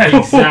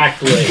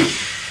 Exactly.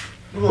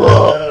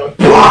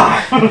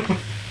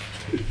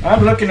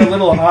 I'm looking a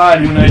little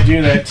odd when I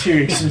do that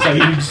too, since I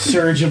use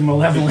Surge of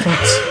Malevolence.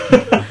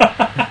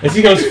 As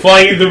he comes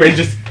flying into the ring,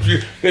 just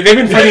they've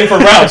been fighting for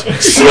rounds.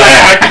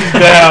 Smack! He's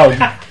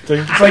down.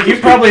 It's like you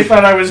probably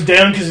thought I was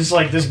down because it's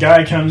like this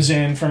guy comes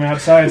in from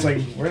outside. It's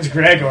like, where's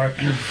Gregor?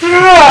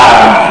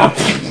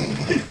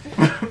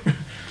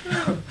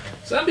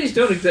 Zombies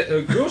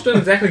girls don't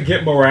exactly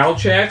get morale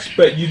checks,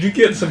 but you do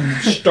get some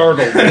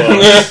startled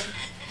looks.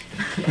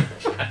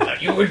 I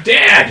thought you were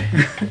dead.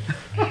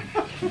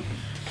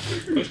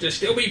 You're supposed to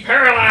still be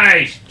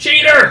paralyzed.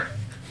 Cheater!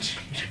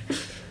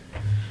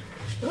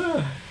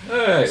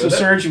 Alright, So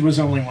Surge was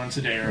only once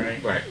a day,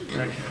 right? Right.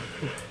 Okay.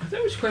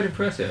 That was quite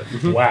impressive.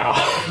 Wow.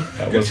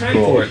 That Good was time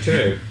cool. for it,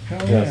 too.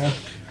 Hell Yes.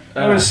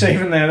 yeah. I was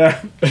saving that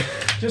up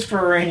just for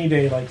a rainy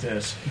day like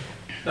this.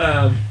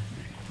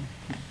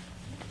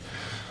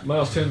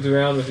 Miles turns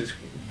around with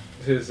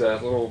his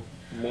little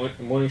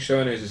morning show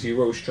and his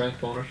 0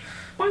 strength bonus.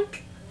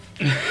 Boink!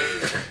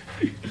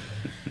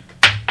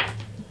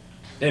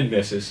 And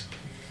misses.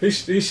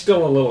 He's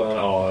still a little in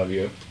awe of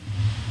you.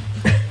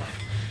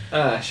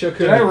 Shoku.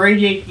 Did I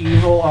radiate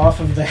evil off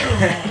of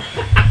that?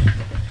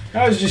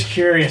 I was just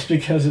curious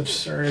because of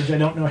Surge. I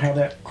don't know how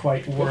that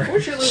quite works.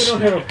 Unfortunately, we don't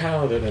have a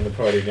paladin in the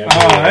party now.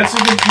 Oh, that's a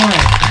good point.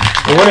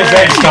 And when is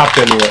that stopped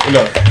anyway?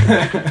 No.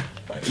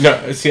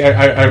 No, see, I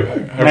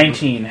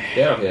 19.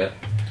 Yeah, yeah.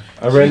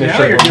 I ran the Now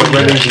show you're with doing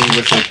Ren good. and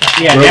with the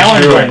Yeah, Rogue now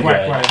I'm Druid, doing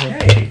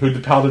good. Hey. who the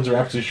paladins are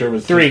absolutely sure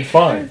was 3.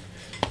 fine.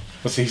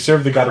 Well, see, he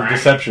served the god of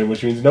deception,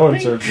 which means no one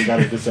served the god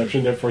of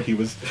deception. Therefore, he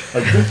was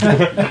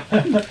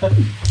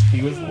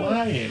he was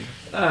lying.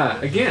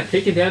 Again,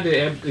 taken down to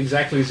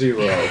exactly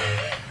 0.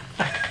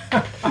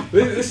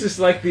 This is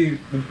like the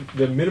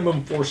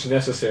minimum force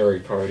necessary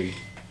party.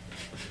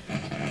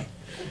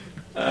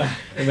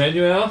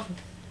 Emmanuel,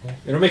 you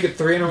gonna make it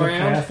 3 in a The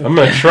round? path of- I'm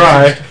gonna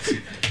try.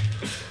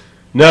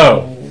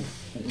 No.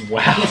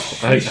 Wow.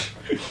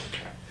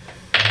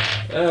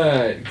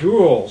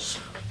 Ghouls.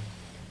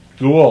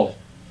 Ghoul.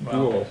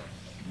 Ghoul.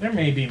 There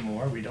may be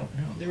more. We don't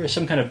know. There is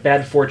some kind of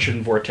bad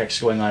fortune vortex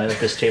going on at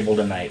this table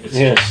tonight. It's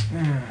Yeah. just,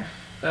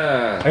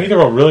 I either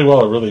roll really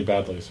well or really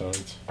badly, so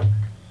it's...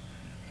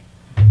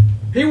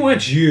 He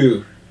wants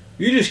you.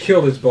 You just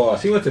killed his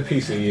boss. He wants a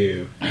piece of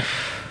you.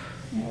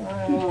 He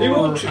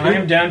won't. I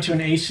am down to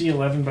an AC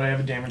 11, but I have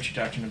a damage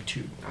reduction of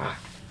 2.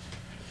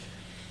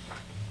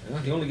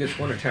 Well, he only gets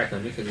 1 attack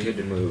on me because he had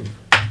to move.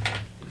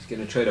 He's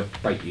gonna try to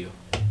bite you.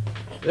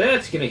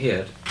 That's gonna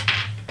hit.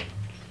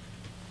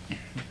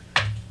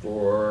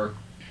 For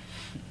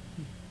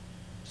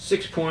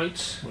 6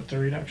 points. What's the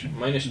reduction?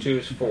 Minus 2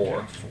 is 4.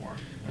 Okay, 4.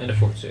 And a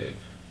fort save.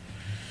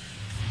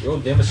 Roll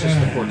Nemesis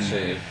and a fort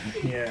save.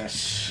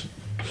 Yes.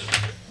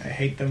 I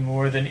hate them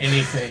more than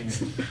anything.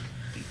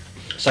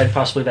 Aside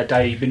possibly that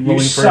die you've been You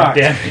rolling for suck.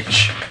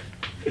 damage.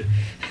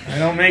 I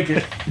don't make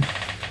it.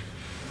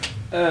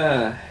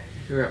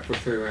 You're up for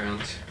 3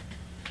 rounds.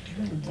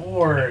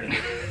 Lord.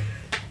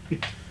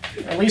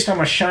 At least I'm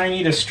a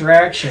shiny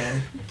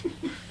distraction.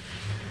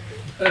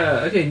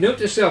 Okay, note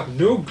to self: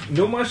 no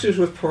monsters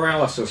with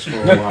paralysis for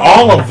a while.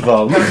 All of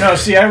them. No,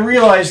 see, I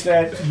realized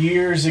that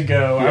years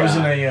ago. I was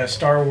in Yeah. a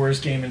Star Wars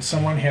game and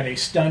someone had a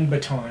stun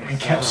baton and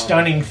kept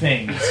stunning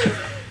things.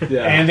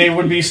 Yeah. And they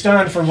would be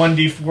stunned for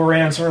 1d4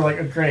 rounds. So we're like,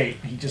 oh, great.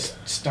 He just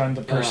stunned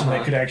the person Uh-huh.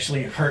 that could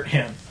actually hurt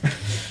him.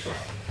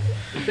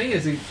 The thing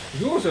is, the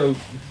ghouls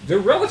they're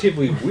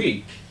relatively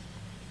weak.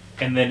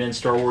 And then in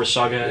Star Wars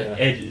Saga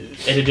Yeah.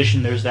 Ed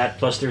Edition, there's that,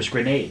 plus there's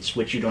grenades,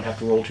 which you don't have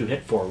to roll to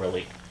hit for,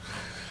 really.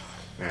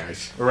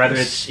 Nice. Or rather,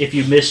 it's if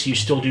you miss, you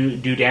still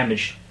do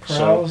damage.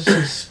 So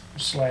Paralysis /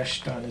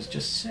 stun is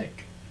just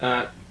sick.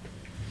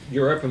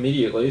 You're up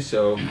immediately,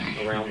 so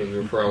a round of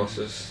your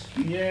paralysis.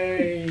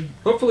 Yay.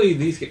 Hopefully,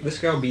 this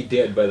guy will be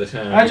dead by the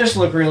time. I just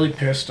look really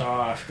pissed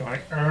off, going,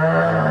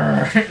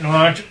 "Arrgh,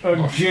 not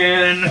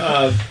again."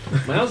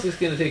 Miles is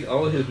going to take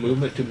all of his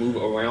movement to move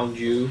around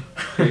you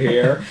to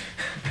here.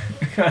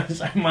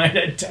 Because I might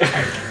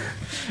attack.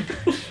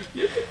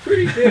 You're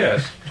pretty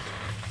pissed.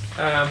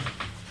 I'm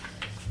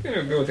going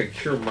to go with a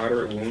cure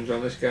moderate wounds on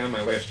this guy.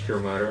 My last cure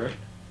moderate.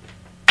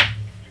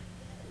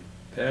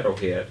 That'll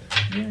hit.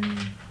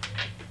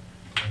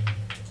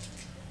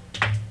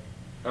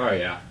 Oh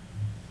yeah.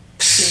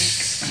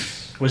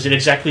 was it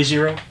exactly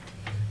 0?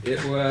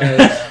 It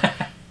was.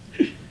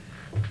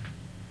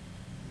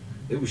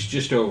 It was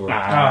just over.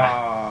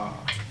 Ah.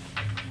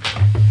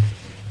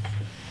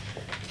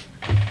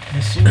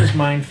 As soon as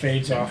mine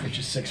fades off, which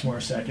is 6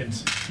 more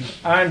seconds,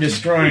 I'm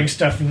destroying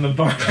stuff in the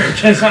bar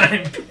because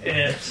I'm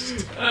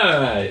pissed.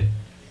 Alright.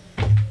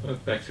 Well,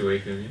 back to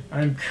wake you.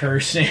 I'm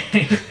cursing.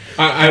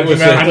 I was.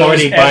 Remember I'm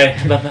already by.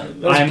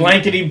 Those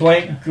blankety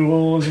blank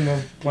ghouls and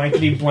the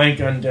blankety blank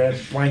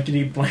undead,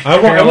 blankety blank.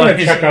 I want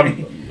to check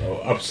paralyzed.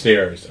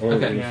 upstairs.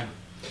 Okay. Yeah.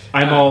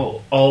 I'm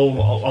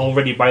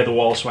already by the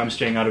wall, so I'm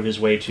staying out of his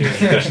way too.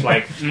 Just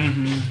like,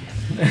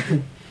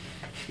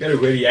 Got a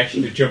ready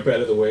action to jump out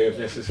of the way if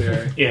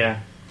necessary. yeah.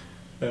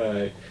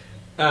 Alright.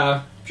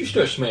 Just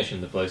start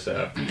smashing the place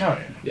up.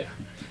 Oh yeah.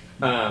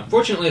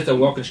 Fortunately, it's a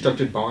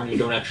well-constructed barn. You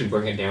don't actually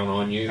bring it down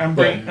on you.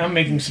 I'm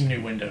making some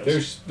new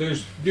windows.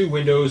 There's new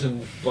windows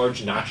and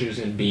large notches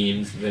and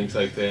beams and things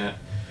like that.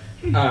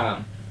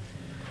 Now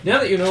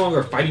that you're no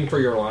longer fighting for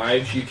your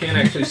lives, you can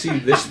actually see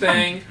this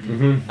thing.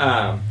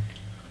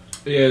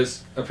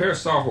 Is a pair of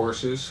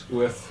sawhorses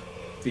with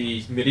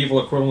the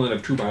medieval equivalent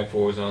of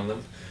 2x4s on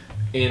them,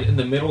 and in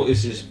the middle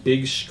is this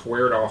big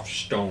squared-off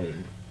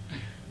stone.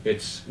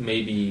 It's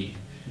maybe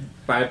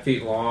 5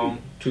 feet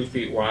long, 2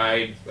 feet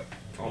wide,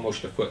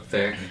 almost a foot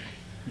thick.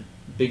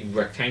 Big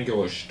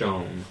rectangular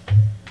stone.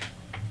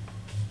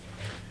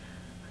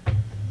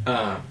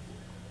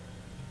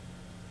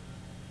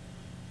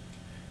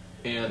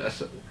 And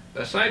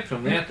aside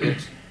from that,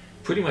 it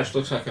pretty much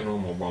looks like a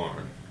normal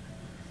barn.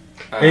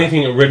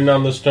 Anything written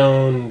on the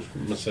stone?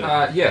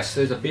 Yes,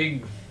 there's a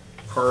big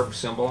carved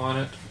symbol on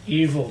it.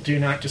 Evil, do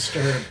not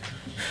disturb.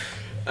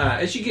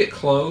 As you get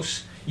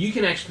close, you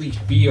can actually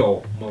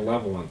feel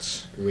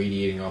malevolence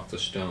radiating off the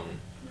stone.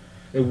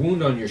 A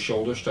wound on your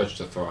shoulder starts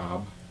to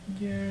throb.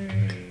 Yay.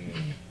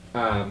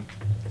 Do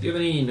you have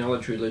any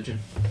knowledge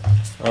religion?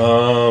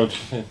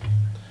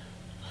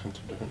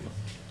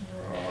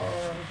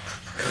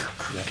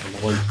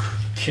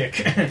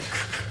 Kick.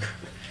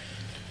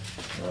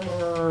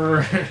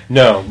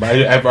 No, I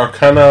have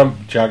Arcana,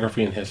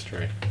 Geography, and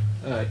History.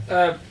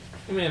 Give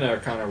me an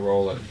Arcana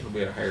roll. It'll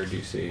be at a higher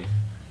DC.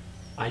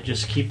 I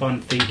just keep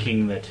on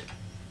thinking that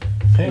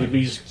it would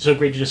be so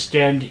great to just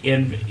stand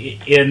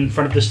in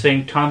front of this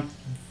thing, taunt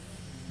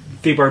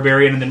the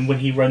barbarian, and then when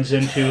he runs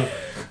into,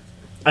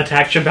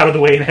 attack, jump out of the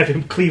way, and have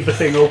him cleave the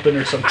thing open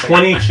or something.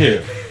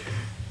 22.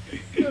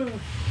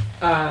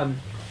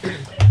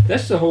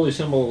 That's the holy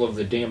symbol of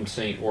the damned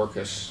Saint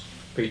Orcus,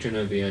 patron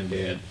of the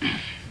undead.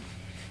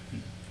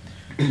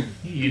 You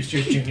used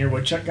your Junior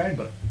Woodchuck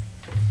guidebook.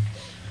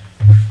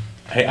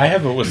 Hey, I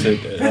have a what's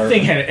it? That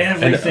thing had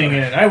everything in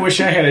it. I wish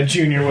I had a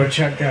Junior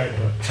Woodchuck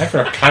guidebook. I have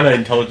Arcana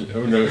intelligence.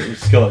 Oh no,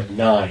 skill at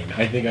 9.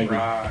 I think I can.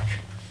 Rock.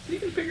 You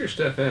can figure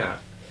stuff out.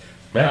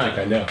 Magic,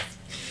 I know.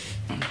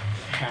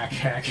 Hack,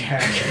 hack,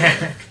 hack,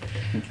 hack.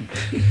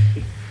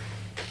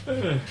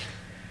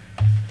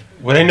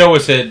 What I know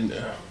was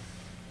that.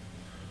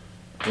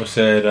 I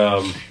said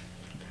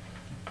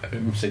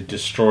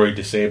destroy,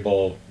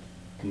 disable.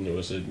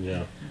 Was it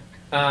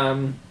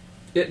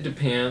It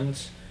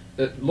depends.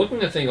 Looking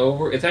the thing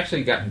over, it's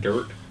actually got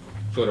dirt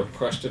sort of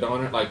crusted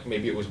on it, like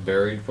maybe it was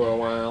buried for a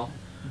while.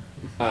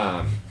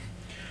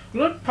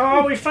 Look,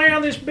 Paul, we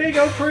found this big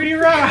old pretty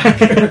rock.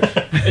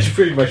 That's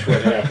pretty much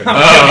what happened.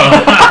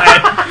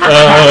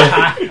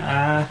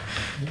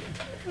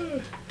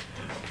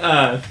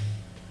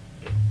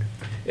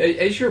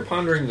 As you're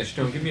pondering the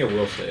stone, give me a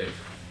will save.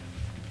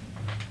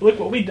 Look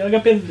what we dug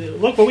up in.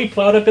 Look what we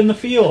plowed up in the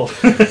field.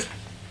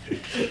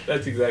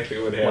 That's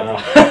exactly what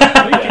happened.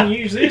 Wow. We can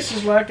use this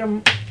as like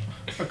a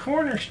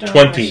cornerstone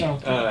 20. or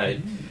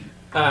something.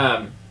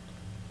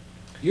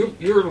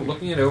 You're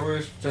looking it over,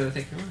 trying to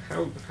think,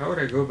 how would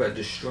I go about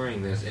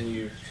destroying this?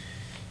 And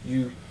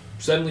you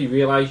suddenly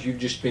realize you've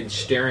just been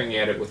staring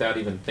at it without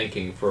even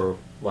thinking for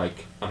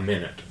like a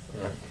minute.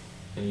 Right.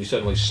 And you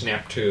suddenly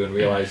snap to and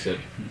realize that,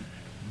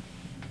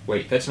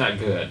 wait, that's not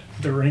good.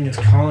 The ring is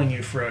calling you,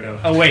 Frodo.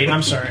 Oh wait,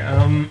 I'm sorry.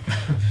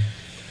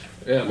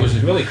 Yeah, which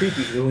is really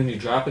creepy because when you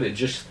drop it, it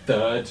just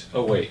thuds.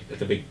 Oh wait,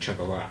 that's a big chunk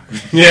of rock.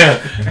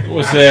 Yeah.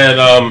 Was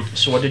that,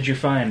 So what did you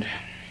find?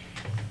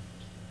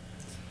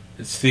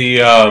 it's the,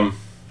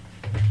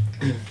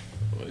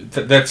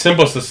 that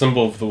symbol's the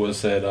symbol of the,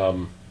 was that,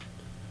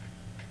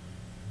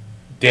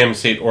 damn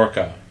Saint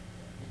Orca.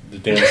 The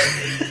damn...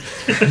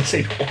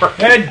 Saint Orca.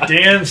 That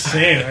damn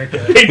Saint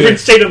Orca. Patron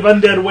saint of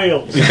undead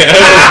whales. Sorry,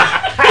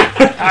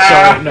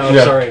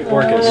 Yeah. sorry,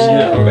 orcas.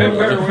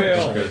 Vampire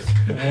whale.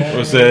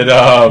 Was it,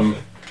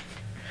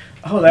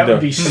 Oh, that would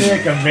be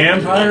sick. A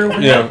vampire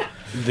whale? yeah,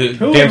 the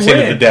Who damn would Saint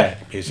of win? the Dead,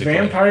 basically.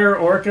 Vampire,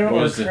 orca, What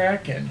or was it?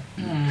 kraken?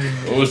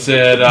 Was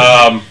it,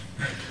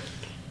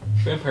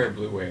 Vampire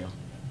blue whale.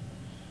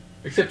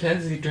 Except how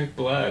does he drink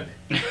blood?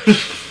 I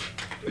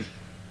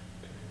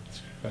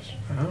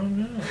don't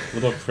know.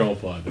 little krill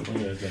blood. What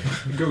is it?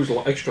 It goes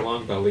extra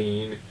long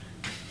baleen.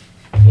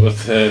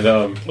 Was it,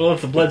 Well,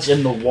 if the blood's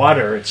in the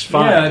water, it's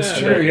fine. Yeah, that's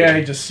Yeah, true. that- Yeah,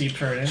 he just seeped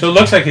right in. so it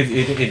looks like it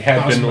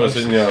had been, was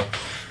it, Osmosis.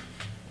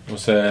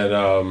 was it,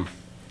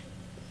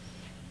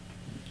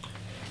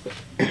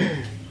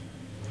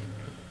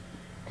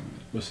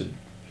 was it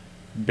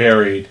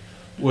buried?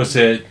 Was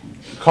it,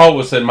 Call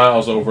was it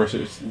miles over, so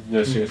it's,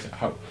 seriously,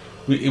 how,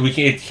 we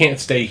can't, it can't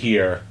stay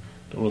here.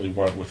 Don't really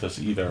want it with us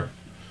either.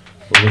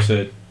 But was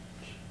it,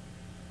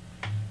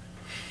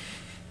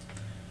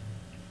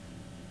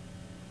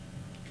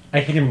 I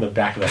hit him in the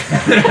back of the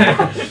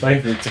head.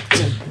 Like,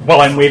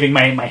 While I'm waving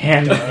my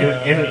hand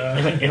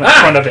in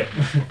front of it.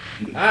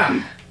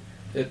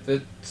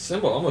 The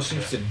symbol almost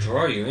seems to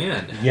draw you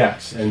in.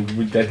 yes, and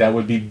that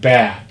would be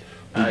bad.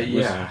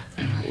 Yeah.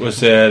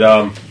 Was it,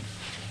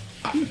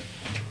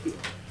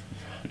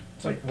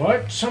 It's like,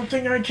 what?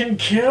 Something I can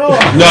kill?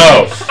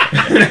 no.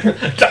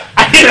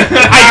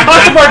 I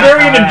caught the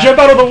barbarian and jump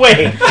out of the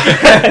way.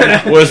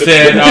 Was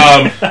it,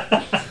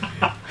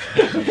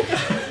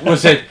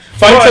 was it,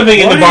 find What? something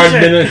in the What bar, is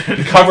it?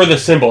 then cover the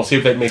symbol, see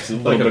if that makes it a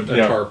Like little bit,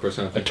 a tarp or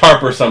something. a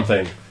tarp or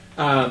something.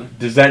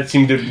 Does that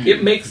seem to...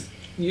 It makes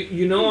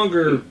you no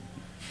longer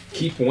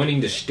keep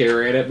wanting to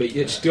stare at it, but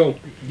it still,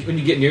 when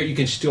you get near it, you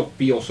can still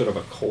feel sort of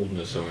a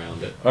coldness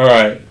around it.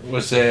 Alright,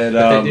 was it,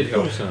 But that did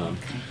help some.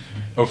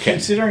 okay.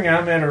 Considering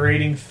I'm at a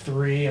rating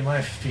 3, am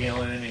I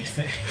feeling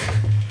anything?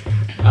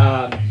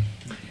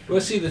 Well,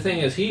 see, the thing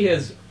is, he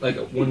has like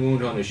one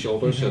wound on his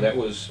shoulder, so that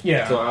was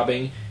Yeah.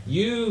 throbbing.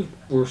 You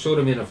were sort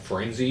of in a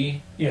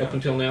frenzy Yeah. up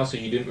until now, so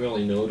you didn't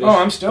really notice. Oh,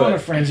 I'm still in a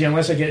but- frenzy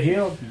unless I get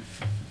healed.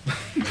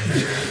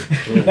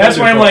 That's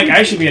why I'm like,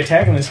 I should be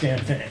attacking this damn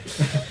thing.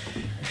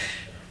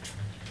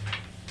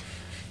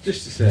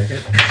 Just a second.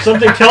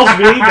 Something tells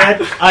me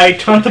that I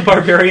taunt the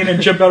barbarian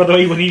and jump out of the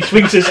way when he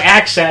swings his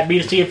axe at me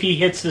to see if he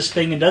hits this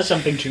thing and does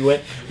something to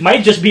it.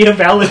 Might just be a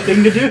valid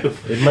thing to do.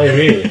 It might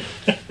be.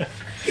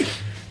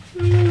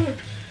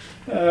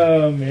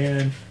 Oh,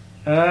 man.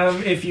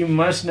 If you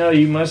must know,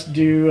 you must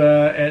do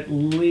at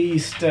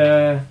least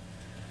 8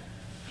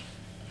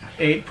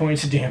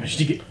 points of damage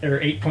to get, or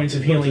 8 points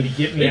of healing to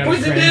get me 8 out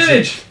points of of frenzy.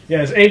 damage!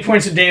 Yes, 8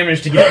 points of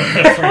damage to get me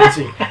out of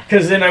frenzy.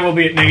 Because then I will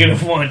be at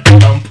 -1.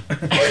 Thump.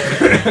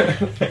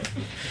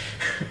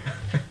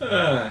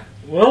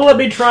 Well, let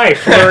me try,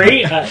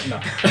 flurry.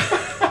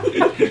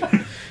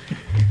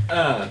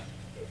 No.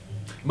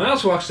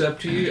 Miles walks up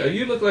to you. Are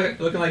you looking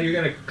like you're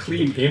going to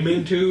cleave him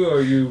into, or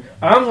are you...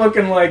 I'm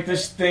looking like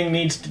this thing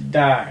needs to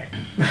die.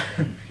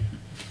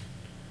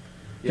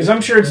 Because I'm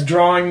sure it's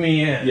drawing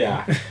me in.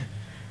 Yeah.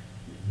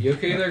 You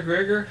okay there,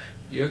 Gregor?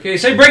 You okay?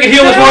 Say, break it,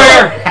 heal this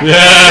warrior!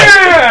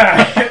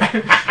 Yeah.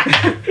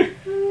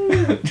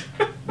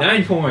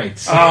 9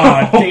 points.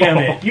 Oh, damn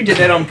it. You did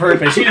that on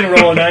purpose. You didn't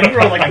roll a 9. You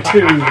rolled like a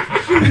 2.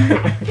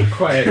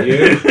 Quiet,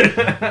 you.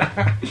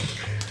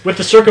 With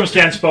the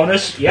circumstance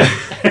bonus, yep.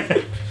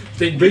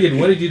 St. Brigid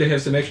wanted you to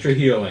have some extra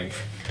healing.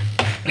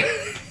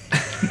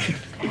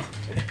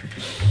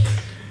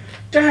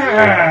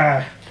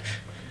 Ah.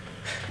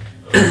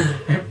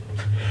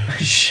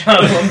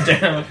 Shove him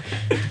down.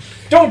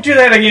 Don't do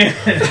that again.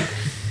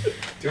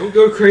 Don't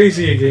go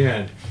crazy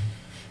again.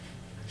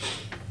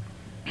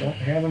 Don't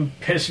have him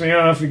piss me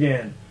off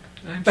again.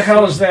 What the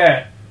hell is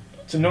that?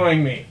 It's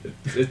annoying me.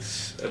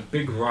 It's a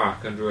big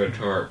rock under a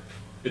tarp.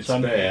 It's So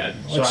I'm- bad.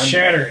 So Let's I'm-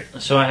 shatter it.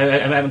 So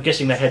I'm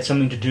guessing that had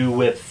something to do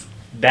with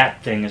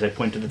that thing, as I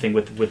point to the thing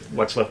with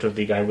what's left of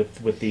the guy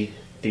with the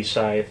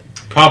scythe.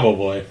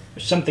 Probably.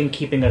 There's something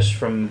keeping us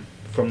from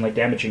like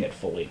damaging it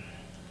fully.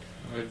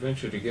 I'd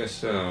venture to guess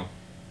so.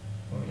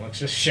 Well, let's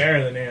just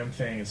shatter the damn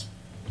thing. It's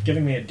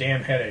giving me a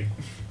damn headache.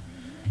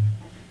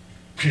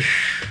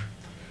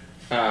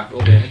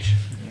 Roll damage.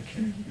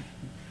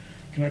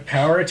 Can I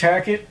power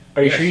attack it?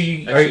 Are you Yes, sure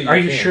you actually, are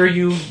you you can. sure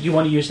you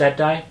want to use that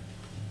die?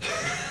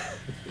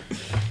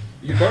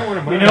 You borrow one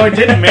of mine. You know, it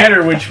didn't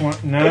matter which one.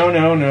 No,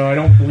 I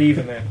don't believe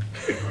in that.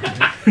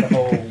 The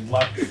whole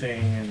luck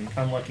thing and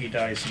unlucky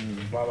dice and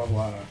blah blah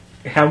blah.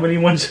 How many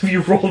ones have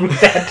you rolled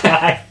with that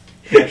die?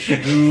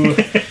 Ooh.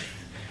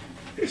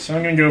 So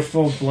I'm gonna go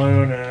full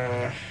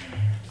blown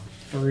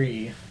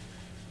 3.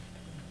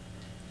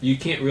 You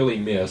can't really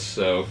miss,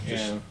 so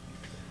just Yeah.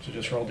 So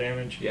just roll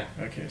damage? Yeah.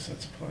 Okay, so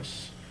that's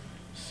plus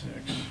 6,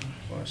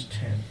 plus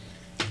 10.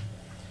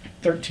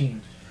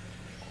 13.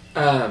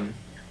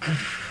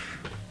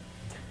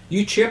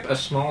 You chip a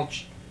small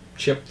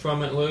chip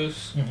from it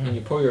loose, Mhm. and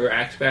you pull your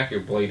axe back, your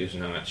blade is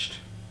notched.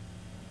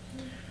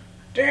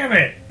 Damn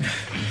it!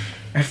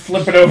 I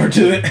flip it over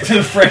to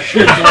the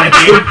fresher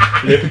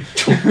blade.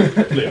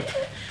 Lip.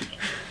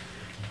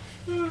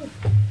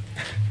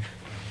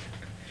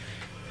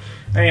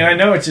 I mean, I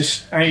know it's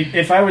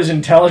if I was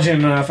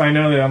intelligent enough, I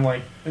know that I'm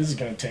like, this is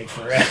gonna take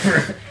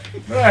forever.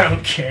 But I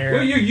don't care.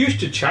 Well, you're used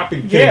to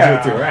chopping things Yeah.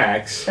 with your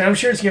axe. And I'm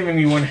sure it's giving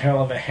me one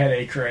hell of a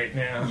headache right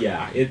now.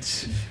 Yeah,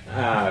 it's.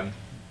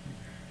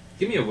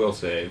 Give me a will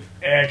save.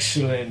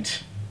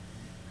 Excellent.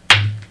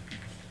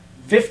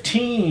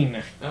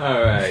 15.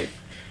 Alright.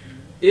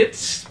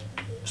 It's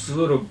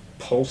sort of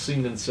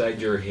pulsing inside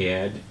your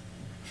head,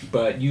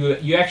 but you've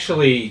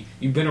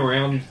been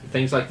around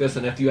things like this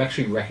enough you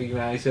actually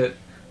recognize it,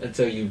 and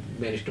so you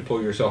manage to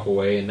pull yourself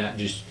away and not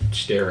just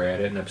stare at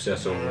it and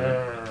obsess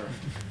over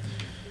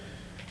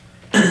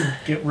it.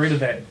 Get rid of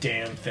that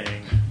damn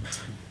thing.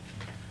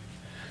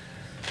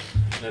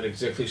 Not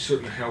exactly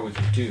certain how we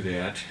can do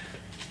that.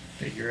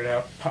 Figure it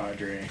out,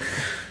 Padre.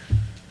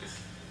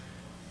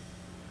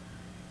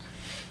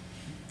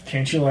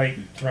 Can't you, like,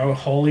 throw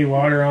holy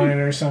water on it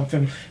or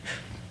something?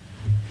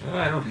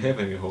 I don't have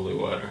any holy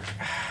water.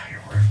 You're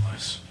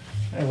worthless.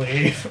 I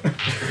leave.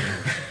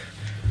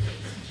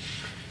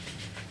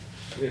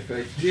 If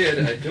I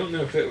did, I don't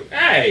know if it would...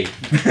 Hey!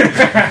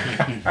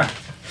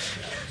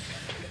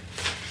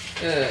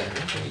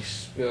 Any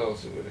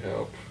spells that would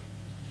help?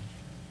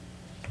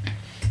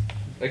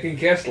 I can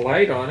cast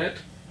light on it.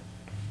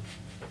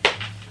 I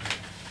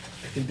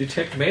can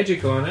detect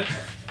magic on it.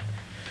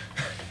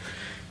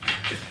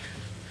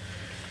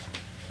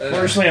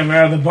 Fortunately, I'm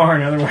out of the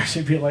barn. Otherwise,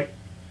 you'd be like,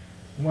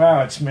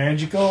 wow, it's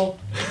magical?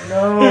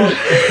 No.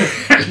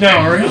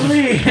 No,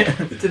 really?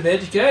 It's a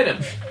magic item.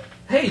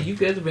 Hey, you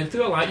guys have been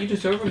through a lot. You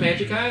deserve a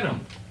magic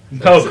item.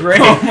 Oh, great!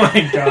 Oh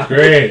my god.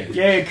 Great.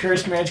 Yay,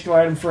 cursed magical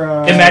item for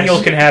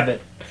Emmanuel can have it.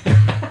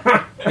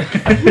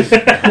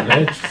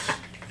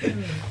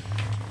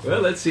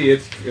 Well, let's see.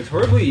 It's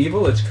horribly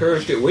evil. It's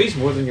cursed. It weighs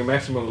more than your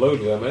maximum load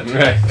limit.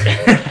 Right.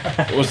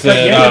 What's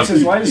But yeah, that? it's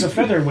as light as a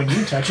feather when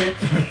you touch it.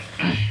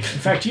 In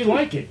fact, you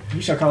like it.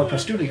 You shall call it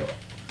Pastudio.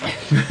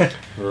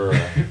 All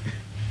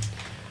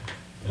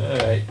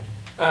right.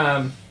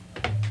 I'll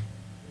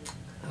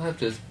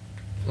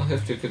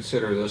have to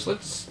consider this.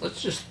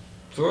 Let's just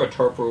throw a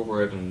tarp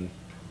over it and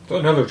throw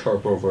another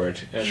tarp over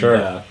it and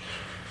Sure.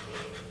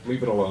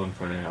 Leave it alone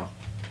for now.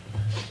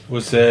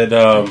 Was it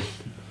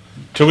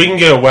till we can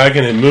get a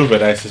wagon and move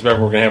it? I suspect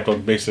we're gonna have to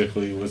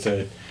basically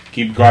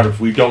keep guard if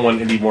we don't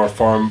want any more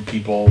farm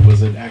people.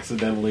 Was it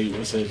accidentally?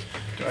 Was it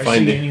Do I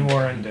find see it? any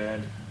more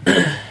undead?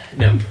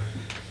 No.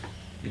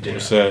 You did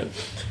Was not. it?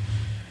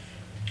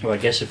 Well, I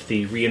guess if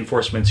the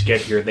reinforcements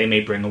get here, they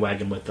may bring a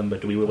wagon with them.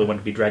 But do we really want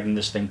to be dragging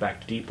this thing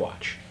back to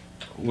Deepwatch?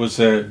 Was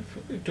it?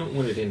 We don't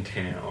want it in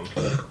town.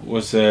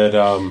 Was it?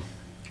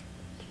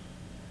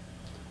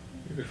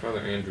 Maybe Father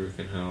Andrew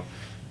can help.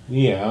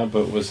 Yeah,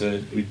 but was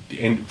it?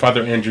 And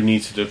Father Andrew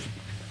needs to.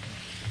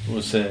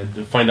 Was it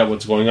to find out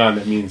what's going on?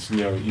 That means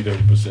either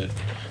was it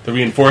the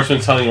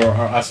reinforcements telling or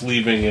us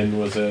leaving, and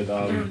was it?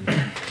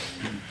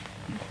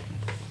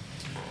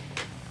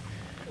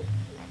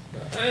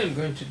 I am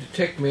going to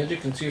detect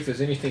magic and see if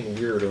there's anything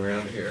weird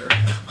around here.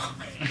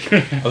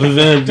 Other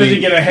than Does he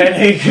get a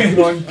headache and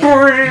going,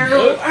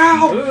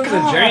 ow, Other than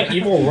the giant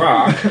evil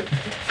rock.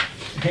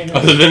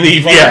 other than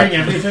the firing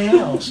everything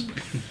else.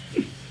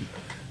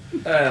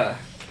 Well,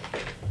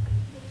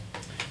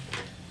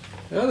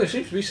 there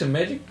seems to be some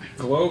magic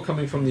glow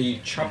coming from the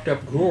chopped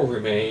up ghoul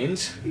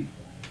remains.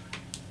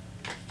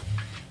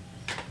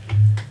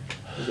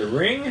 There's a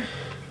ring,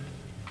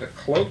 a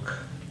cloak,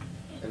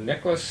 a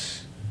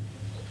necklace,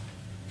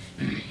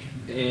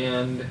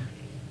 and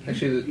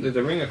actually there's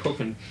a ring, a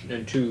cloak, and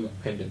 2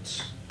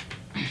 pendants.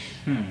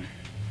 I'm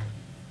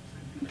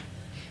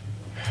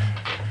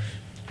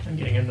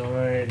getting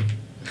annoyed.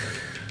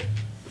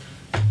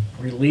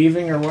 Are we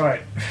leaving or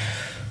what?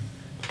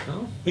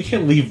 Oh, We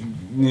can't leave.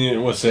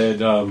 Was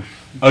it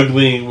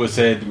ugly? Was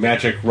it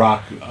magic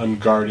rock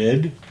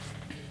unguarded?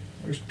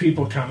 There's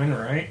people coming,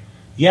 right?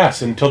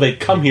 Yes. Until they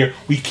come here,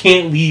 we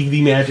can't leave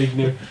the magic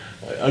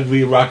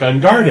ugly rock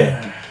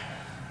unguarded.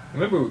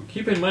 remember,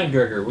 keep in mind,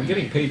 Gregor, we're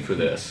getting paid for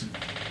this.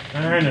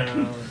 I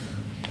know.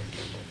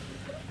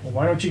 Well,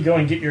 why don't you go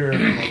and get your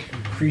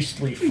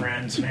priestly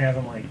friends and have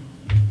them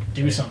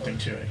do something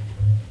to it?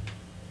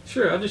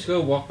 Sure, I'll just go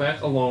walk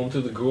back alone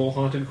to the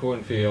ghoul-haunted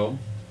cornfield,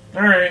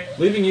 All right.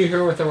 leaving you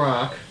here with the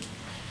rock.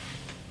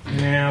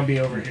 Nah, I'll be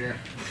over here.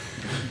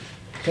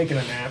 Taking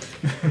a nap.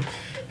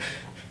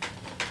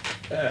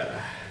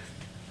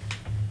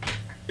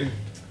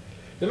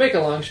 To make a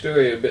long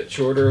story a bit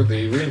shorter,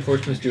 the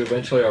reinforcements do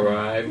eventually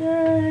arrive.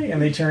 Yay!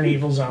 And they turn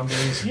evil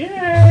zombies.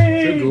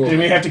 Yay! Cool. Then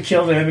we have to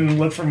kill them and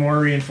look for more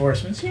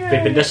reinforcements. Yay!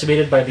 They've been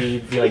decimated by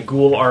the like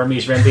ghoul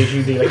armies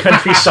rampaging the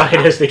countryside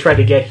as they try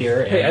to get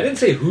here. Hey, I didn't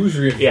say whose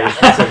reinforcements Yeah.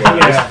 it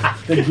was. Yeah,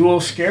 the ghoul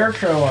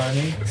scarecrow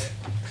army.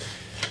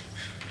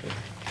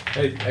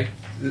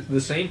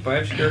 The same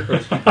 5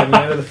 scarecrows keep coming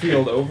out of the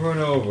field over and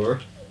over.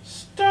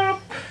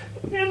 Stop!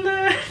 In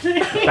the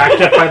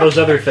Backed up by those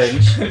other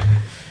things.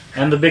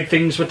 And the big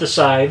things with the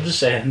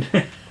scythes and...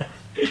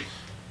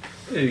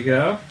 There you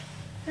go.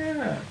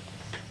 Yeah.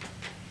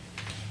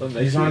 Well,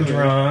 He's on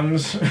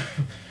drums.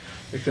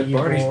 Except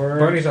Keyboard.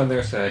 Barney's on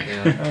their side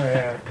now. Oh,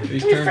 yeah.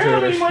 He's turned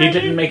to He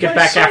didn't make it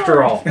back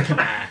after all.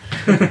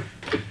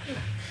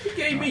 He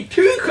gave me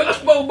 2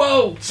 crossbow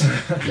bolts!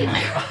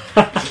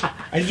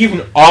 I'd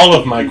given all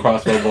of my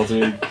crossbow bolts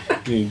to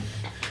him.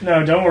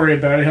 No, don't worry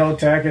about it. He'll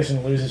attack us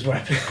and lose his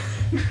weapon.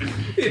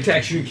 He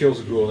attacks you and kills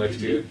a ghoul next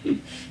to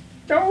you.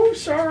 Oh,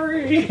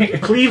 sorry.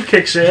 Cleave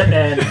kicks in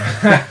and...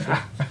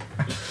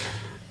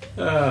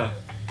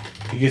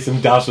 He gets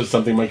him doused with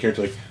something, my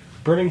character like,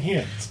 burning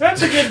hands.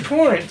 That's a good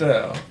point,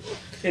 though.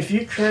 If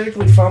you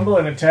critically fumble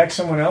and attack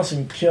someone else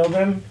and kill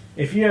them,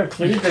 if you have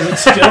cleave, does it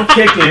still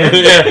kick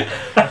in? Yeah.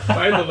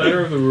 By the letter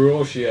of the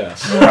rules,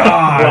 yes.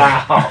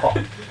 Wow.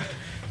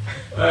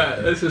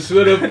 This is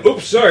sort of...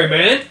 Oops, sorry,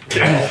 man.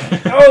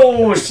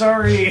 Oh,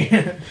 sorry.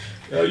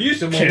 Use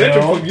the momentum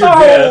Kill. from your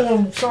death. Oh,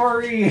 I'm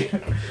sorry.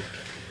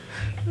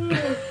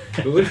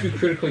 But what if you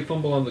critically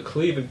fumble on the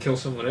cleave and kill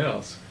someone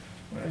else?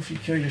 What if you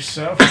kill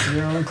yourself with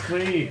your own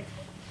cleave?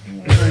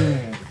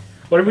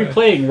 What are we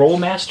playing?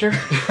 Rollmaster?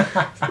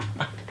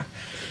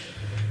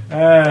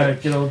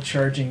 Good old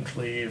charging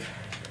cleave.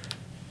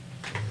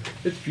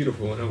 It's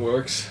beautiful when it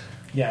works.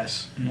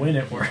 Yes, when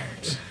it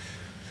works.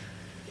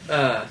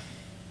 Uh,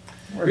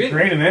 We're Really?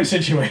 great in that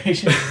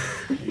situation.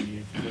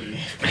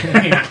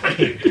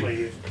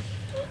 Cleave.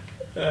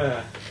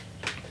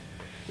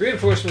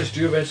 Reinforcements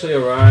do eventually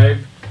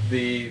arrive.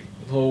 The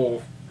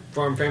whole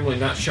farm family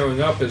not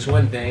showing up is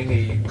one thing.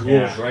 The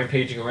ghouls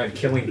rampaging around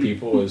killing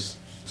people is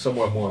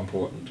somewhat more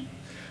important.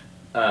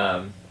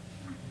 And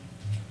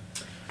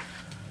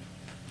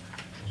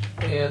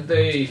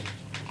they...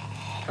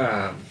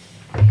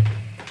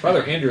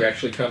 Father Andrew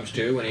actually comes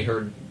to when he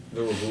heard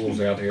there were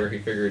ghouls out here. He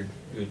figured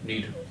he would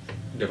need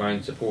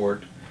divine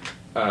support.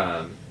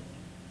 And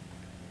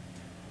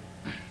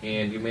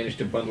you managed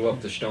to bundle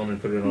up the stone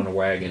and put it on a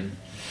wagon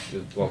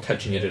while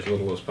touching it as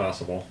little as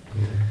possible.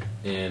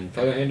 And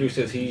Father Andrew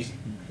says he's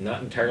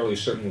not entirely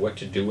certain what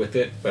to do with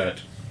it,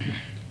 but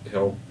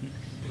he'll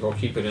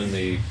keep it in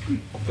the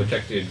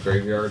protected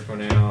graveyard for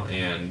now,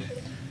 and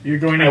You're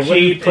going I to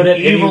wouldn't keep put an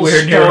it evil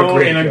anywhere near a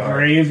stone in a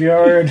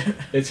graveyard?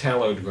 it's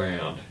hallowed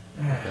ground.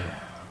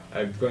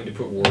 I'm going to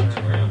put wards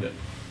around it.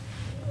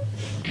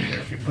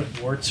 If you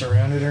put warts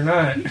around it or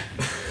not.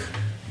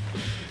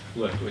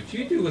 Look, what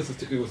you do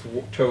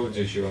with toads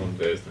is your own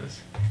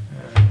business.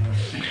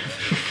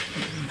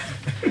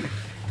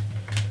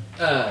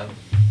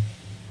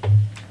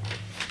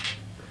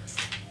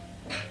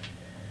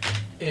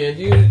 And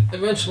you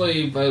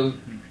eventually, by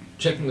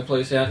checking the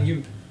place out,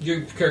 and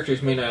your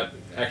characters may not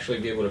actually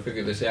be able to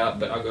figure this out,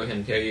 but I'll go ahead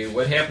and tell you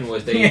what happened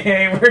was they.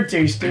 Hey, we're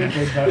too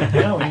stupid, but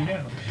hell, we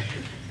know.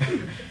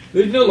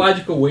 There's no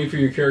logical way for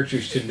your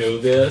characters to know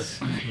this,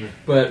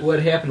 but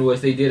what happened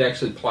was they did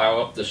actually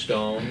plow up the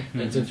stone,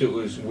 and since it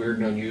was weird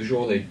and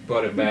unusual, they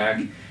brought it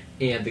back.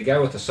 And the guy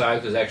with the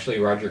scythe was actually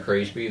Roger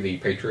Craesby, the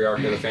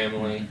patriarch of the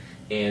family,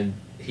 and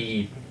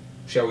he,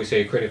 shall we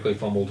say, critically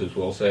fumbled his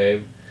will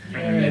save,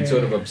 and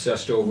sort of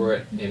obsessed over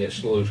it, and it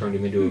slowly turned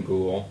him into a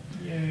ghoul.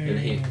 And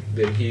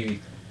he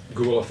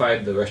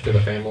ghoulified the rest of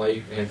the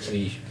family, hence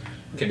the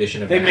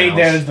condition of They the made house.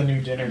 that as the new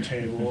dinner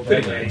table.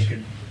 That Pretty way much. you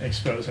could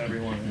expose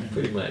everyone.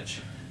 Pretty much.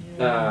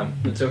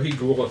 And so he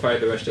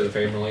ghoulified the rest of the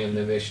family, and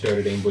then they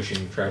started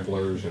ambushing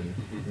travelers and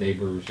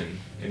neighbors and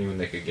anyone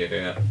they could get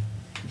at.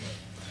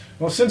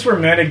 Well, since we're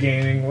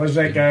metagaming, was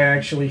that guy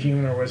actually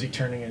human or was he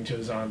turning into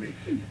a zombie?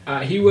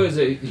 He was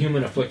a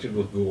human afflicted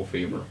with ghoul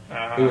fever.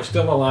 He was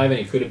still alive and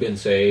he could have been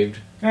saved,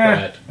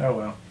 but oh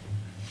well.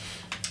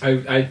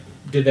 I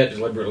did that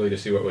deliberately to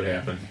see what would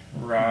happen.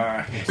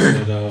 Right.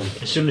 But,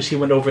 As soon as he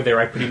went over there,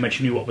 I pretty much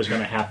knew what was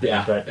going to happen.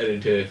 But I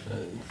did too.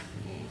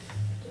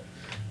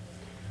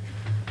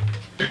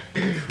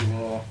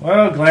 Cool.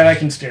 Well, glad I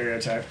can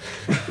stereotype.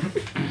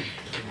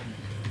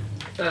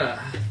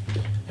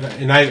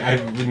 and I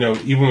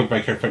even with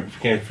my character, I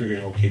can't figure,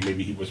 okay,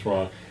 maybe he was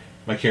wrong.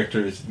 My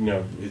character is,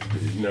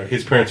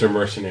 his parents are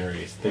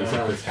mercenaries. Things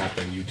like this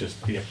happen. You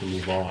have to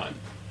move on.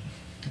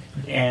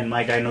 and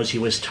my guy knows he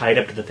was tied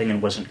up to the thing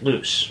and wasn't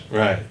loose.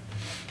 Right.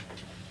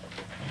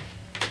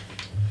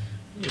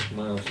 If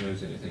Miles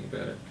knows anything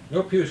about it.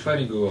 Nope, he was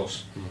fighting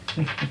ghouls.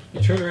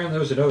 You turn around, there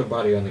was another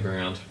body on the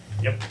ground.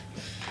 Yep.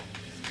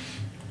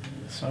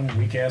 Some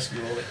weak ass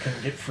ghoul that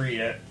couldn't get free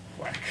yet.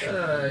 Whack.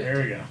 There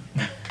we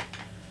go.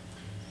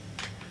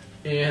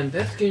 And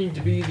that's going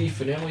to be the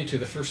finale to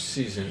the first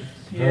season.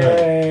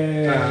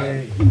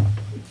 Yay!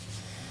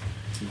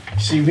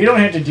 See, we don't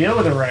have to deal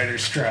with a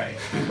writer's strike.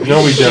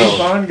 No, we don't. Keep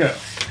on go.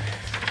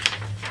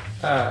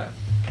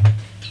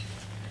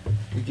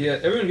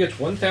 Everyone gets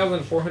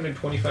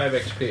 1,425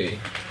 XP.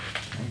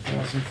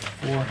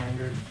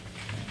 1,400.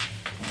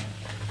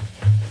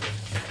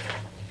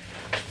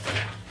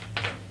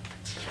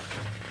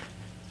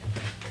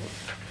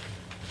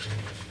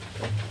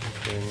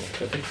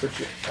 I think puts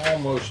you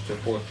almost to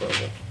 4th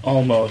level.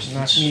 Almost.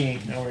 Not It's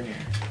me, nowhere near.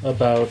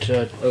 about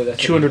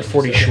That's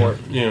 240 short.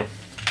 Yeah.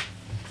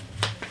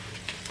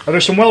 Are there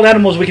some wild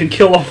animals we can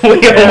kill on the way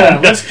Yeah,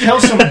 home? let's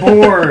kill some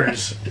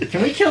boars.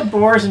 Can we kill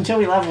boars until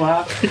we level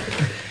up?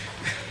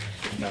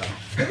 No.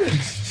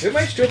 There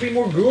might still be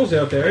more ghouls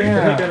out there. Yeah. You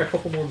could have done a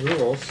couple more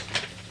ghouls.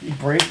 You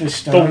break this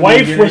stone. The we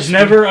wife get was it.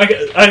 never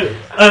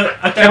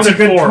That's accounted a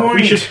good for. point.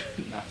 We should.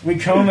 We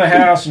comb the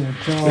house and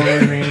kill all the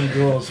remaining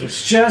ghouls,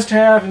 which just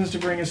happens to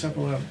bring us up a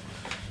level.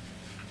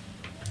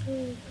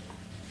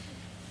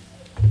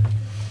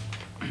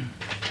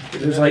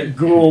 There's like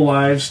ghoul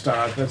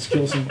livestock. Let's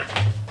kill some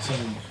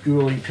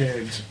ghouly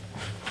pigs.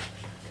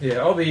 Yeah,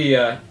 all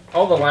the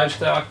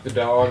livestock, the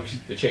dogs,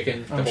 the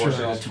chickens, the I'm sure horses,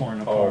 they're all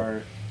torn all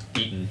apart.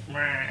 eaten.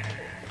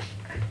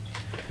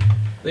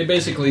 They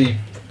basically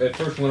at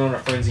first went on a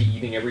frenzy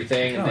eating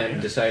everything, and then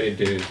decided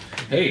to,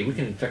 hey, we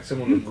can infect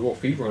someone with ghoul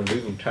fever and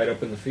leave them tied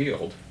up in the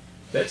field.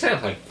 That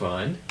sounds like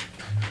fun.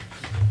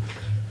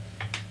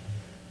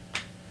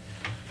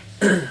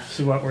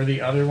 So what, were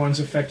the other ones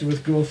affected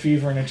with ghoul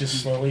fever and it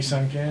just slowly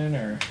sunk in,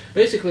 or?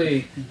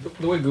 Basically,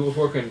 the way ghouls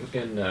work in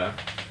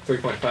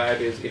 3.5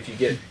 is if you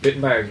get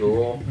bitten by a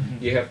ghoul,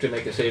 you have to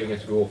make a save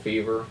against ghoul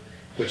fever,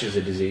 which is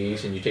a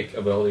disease, and you take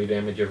ability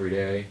damage every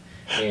day.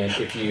 And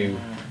if you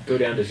go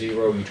down to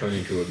 0, you turn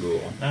into a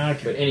ghoul. Okay.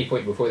 But any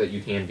point before that,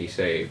 you can be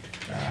saved.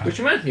 Which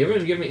reminds me,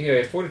 everyone give me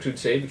a fortitude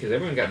save because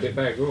everyone got bit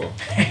by a ghoul.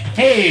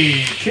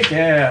 Hey, kick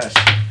ass.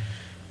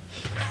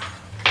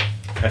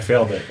 I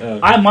failed it.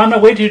 I'm on my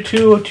way to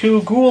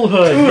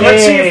ghoulhood. Ooh,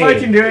 let's see Yay. if I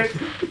can do it.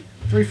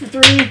 3 for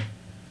 3?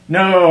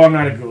 No, I'm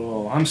not a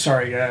ghoul. I'm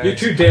sorry, guys. You're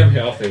too damn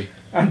healthy.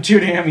 I'm too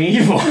damn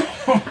evil.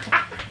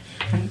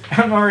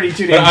 I'm already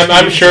too damn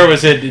I'm sure it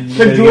was it.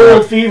 The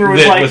ghoul fever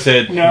was like, was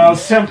it, no,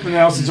 something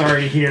else is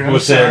already here. I'm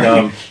was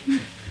sorry.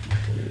 it?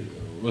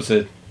 Was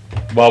it?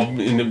 Well,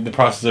 in the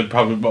process of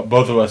probably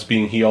both of us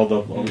being healed.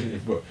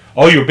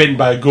 Oh, you were bitten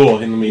by a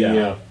ghoul.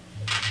 Yeah.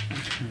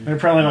 They're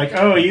probably like,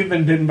 oh, you've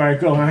been bitten by a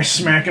ghoul, and I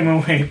smack him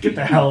away. Get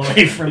the hell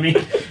away from me.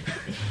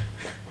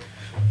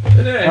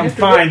 I'm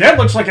fine. That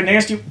looks like a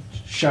nasty...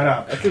 Shut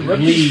up. I could rub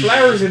these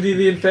flowers into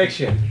the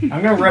infection.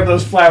 I'm going to rub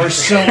those flowers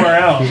somewhere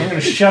else. I'm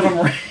going to shove them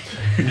right...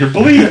 You're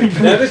bleeding.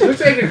 Now, this looks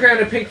like a crown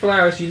of pink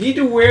flowers. You need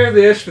to wear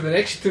this for the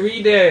next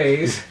 3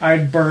 days.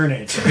 I'd burn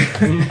it.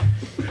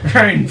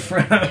 Right in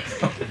front of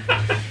them.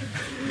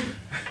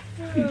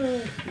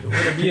 You don't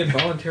want to be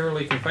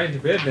involuntarily confined to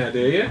bed now,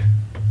 do you?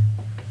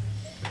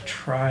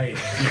 Try it.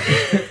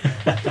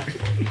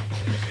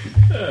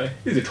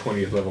 He's a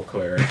 20th level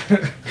cleric.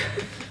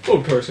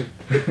 Old person.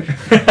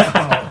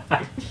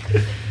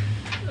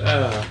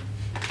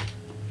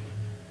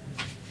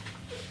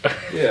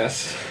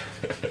 Yes.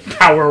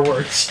 Power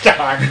word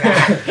star.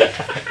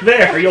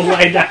 There, you'll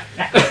lie down.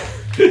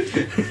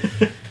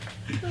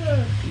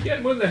 You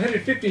got more than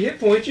 150 hit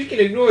points, you can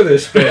ignore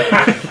this spell.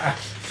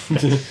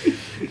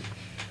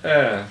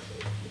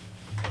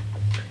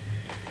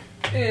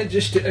 And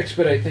just to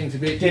expedite things a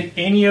bit. Did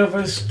any of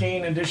us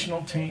gain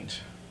additional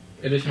taint?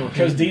 Additional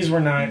Because taint? these were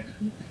not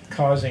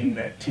causing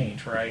that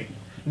taint, right?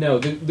 No,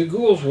 the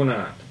ghouls were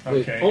not.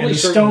 Okay. Only And the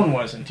certain- stone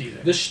wasn't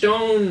either. The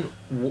stone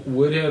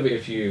would have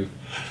if you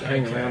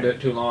hang around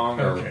it too long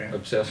or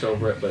obsess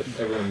over it, but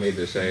everyone made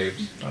their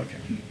saves.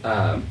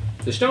 Okay.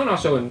 The stone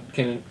also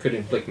could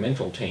inflict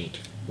mental taint,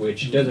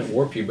 which doesn't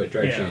warp you but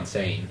drives you Yeah.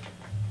 insane.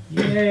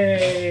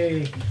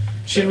 Yay!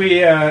 Should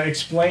we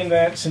explain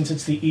that since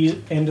it's the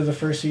end of the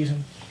first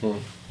season?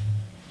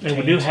 And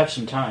we do have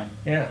some time.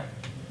 Yeah.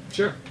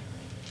 Sure.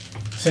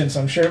 Since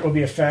I'm sure it will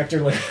be a factor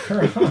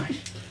later on.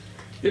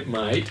 It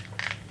might.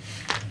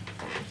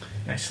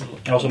 Nice little.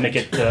 Also make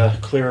it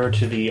clearer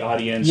to the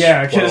audience.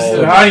 Yeah, because what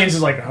the all- audience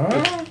is like,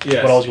 huh?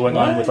 Yes. what all's going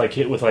on with like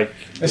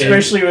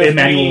Especially with me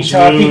Emmanuel's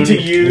talking wound,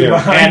 to you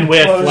behind and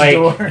with closed like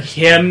doors.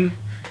 him.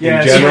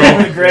 Yeah, in so general.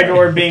 with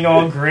Gregor being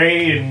all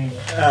great and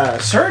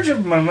Surge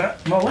of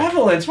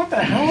Malevolence. What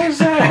the hell is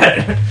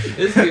that?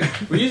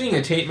 We're using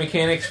the taint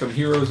mechanics from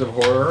Heroes of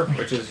Horror,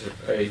 which is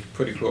a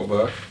pretty cool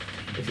book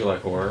if you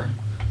like horror.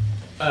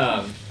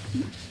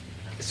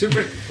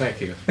 Thank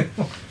you.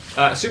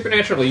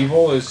 Supernatural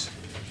evil is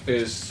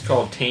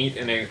called taint,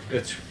 and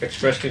it's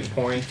expressed in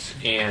points.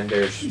 And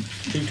there's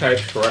 2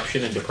 types: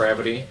 corruption and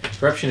depravity.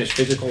 Corruption is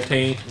physical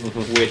taint,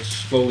 which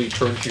slowly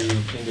turns you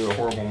into a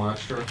horrible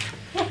monster.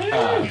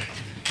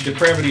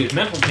 Depravity is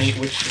mental taint,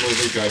 which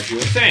slowly drives you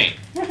insane.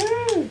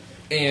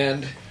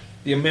 And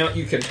the amount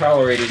you can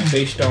tolerate is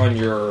based on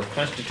your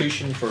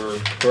constitution for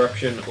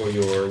corruption or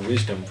your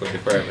wisdom for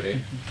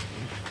depravity.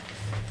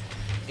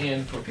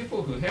 And for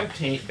people who have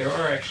taint, there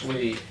are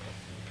actually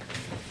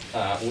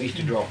ways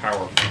to draw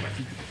power from it.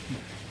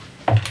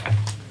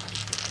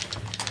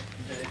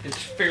 It's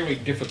fairly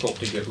difficult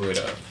to get rid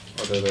of,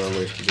 although there are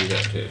ways to do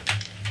that too.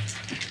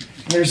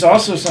 There's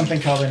also something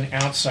called an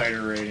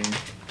outsider rating.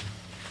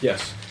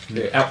 Yes,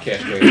 the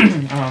outcast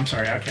rating. Oh, I'm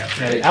sorry, outcast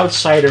Yeah, rating. the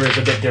outsider is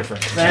a bit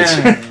different.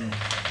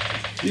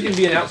 You can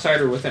be an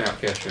outsider with an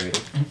outcast rating.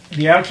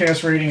 The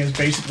outcast rating is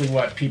basically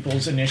what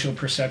people's initial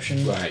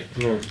perception. Right.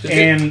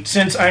 And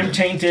since I'm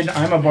tainted,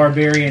 I'm a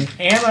barbarian,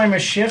 and I'm a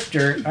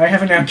shifter, I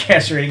have an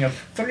outcast rating of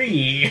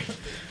 3.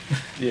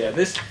 Yeah,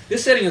 this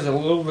setting is a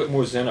little bit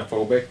more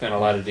xenophobic than a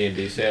lot of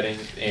D&D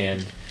settings,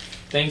 and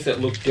things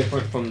that look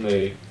different from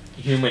the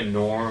human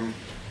norm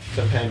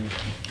sometimes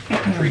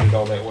aren't treated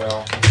all that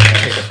well.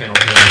 I take a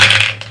penalty.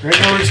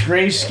 Gregor's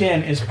gray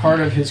skin is part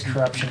of his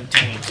corruption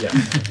taint. Yeah.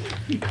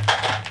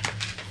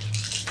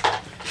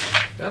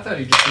 I thought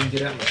he just didn't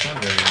get out in the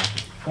sun very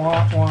much.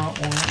 Wah, wah,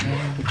 wah,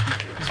 wah.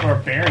 He's a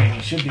barbarian.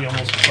 He should be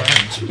almost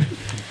burned.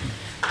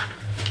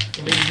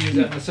 Maybe he was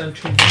out in the sun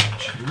too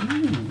much.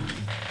 Ooh.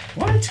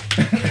 What?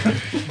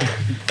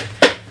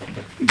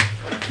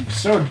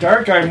 So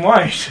dark I'm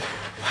white.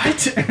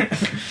 What?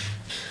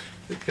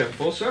 It's come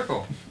full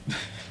circle.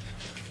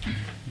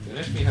 Don't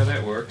ask me how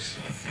that works.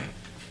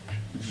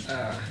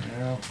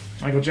 Well,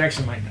 Michael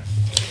Jackson might know.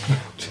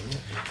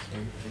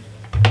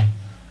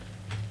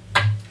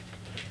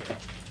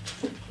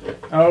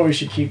 Oh,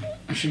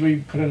 should we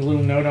put a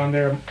little note on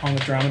there on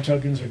the drama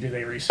tokens, or do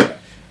they reset?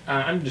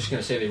 I'm just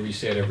going to say they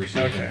reset every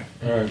season. Okay.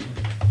 Alright.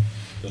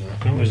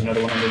 There's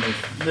another one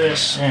underneath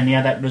this, and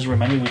yeah, that does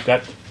remind me we've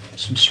got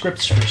some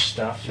scripts for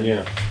stuff.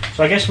 Yeah.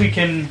 So I guess we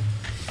can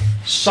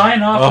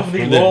sign off of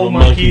the the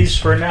Rolemonkeys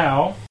for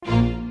now.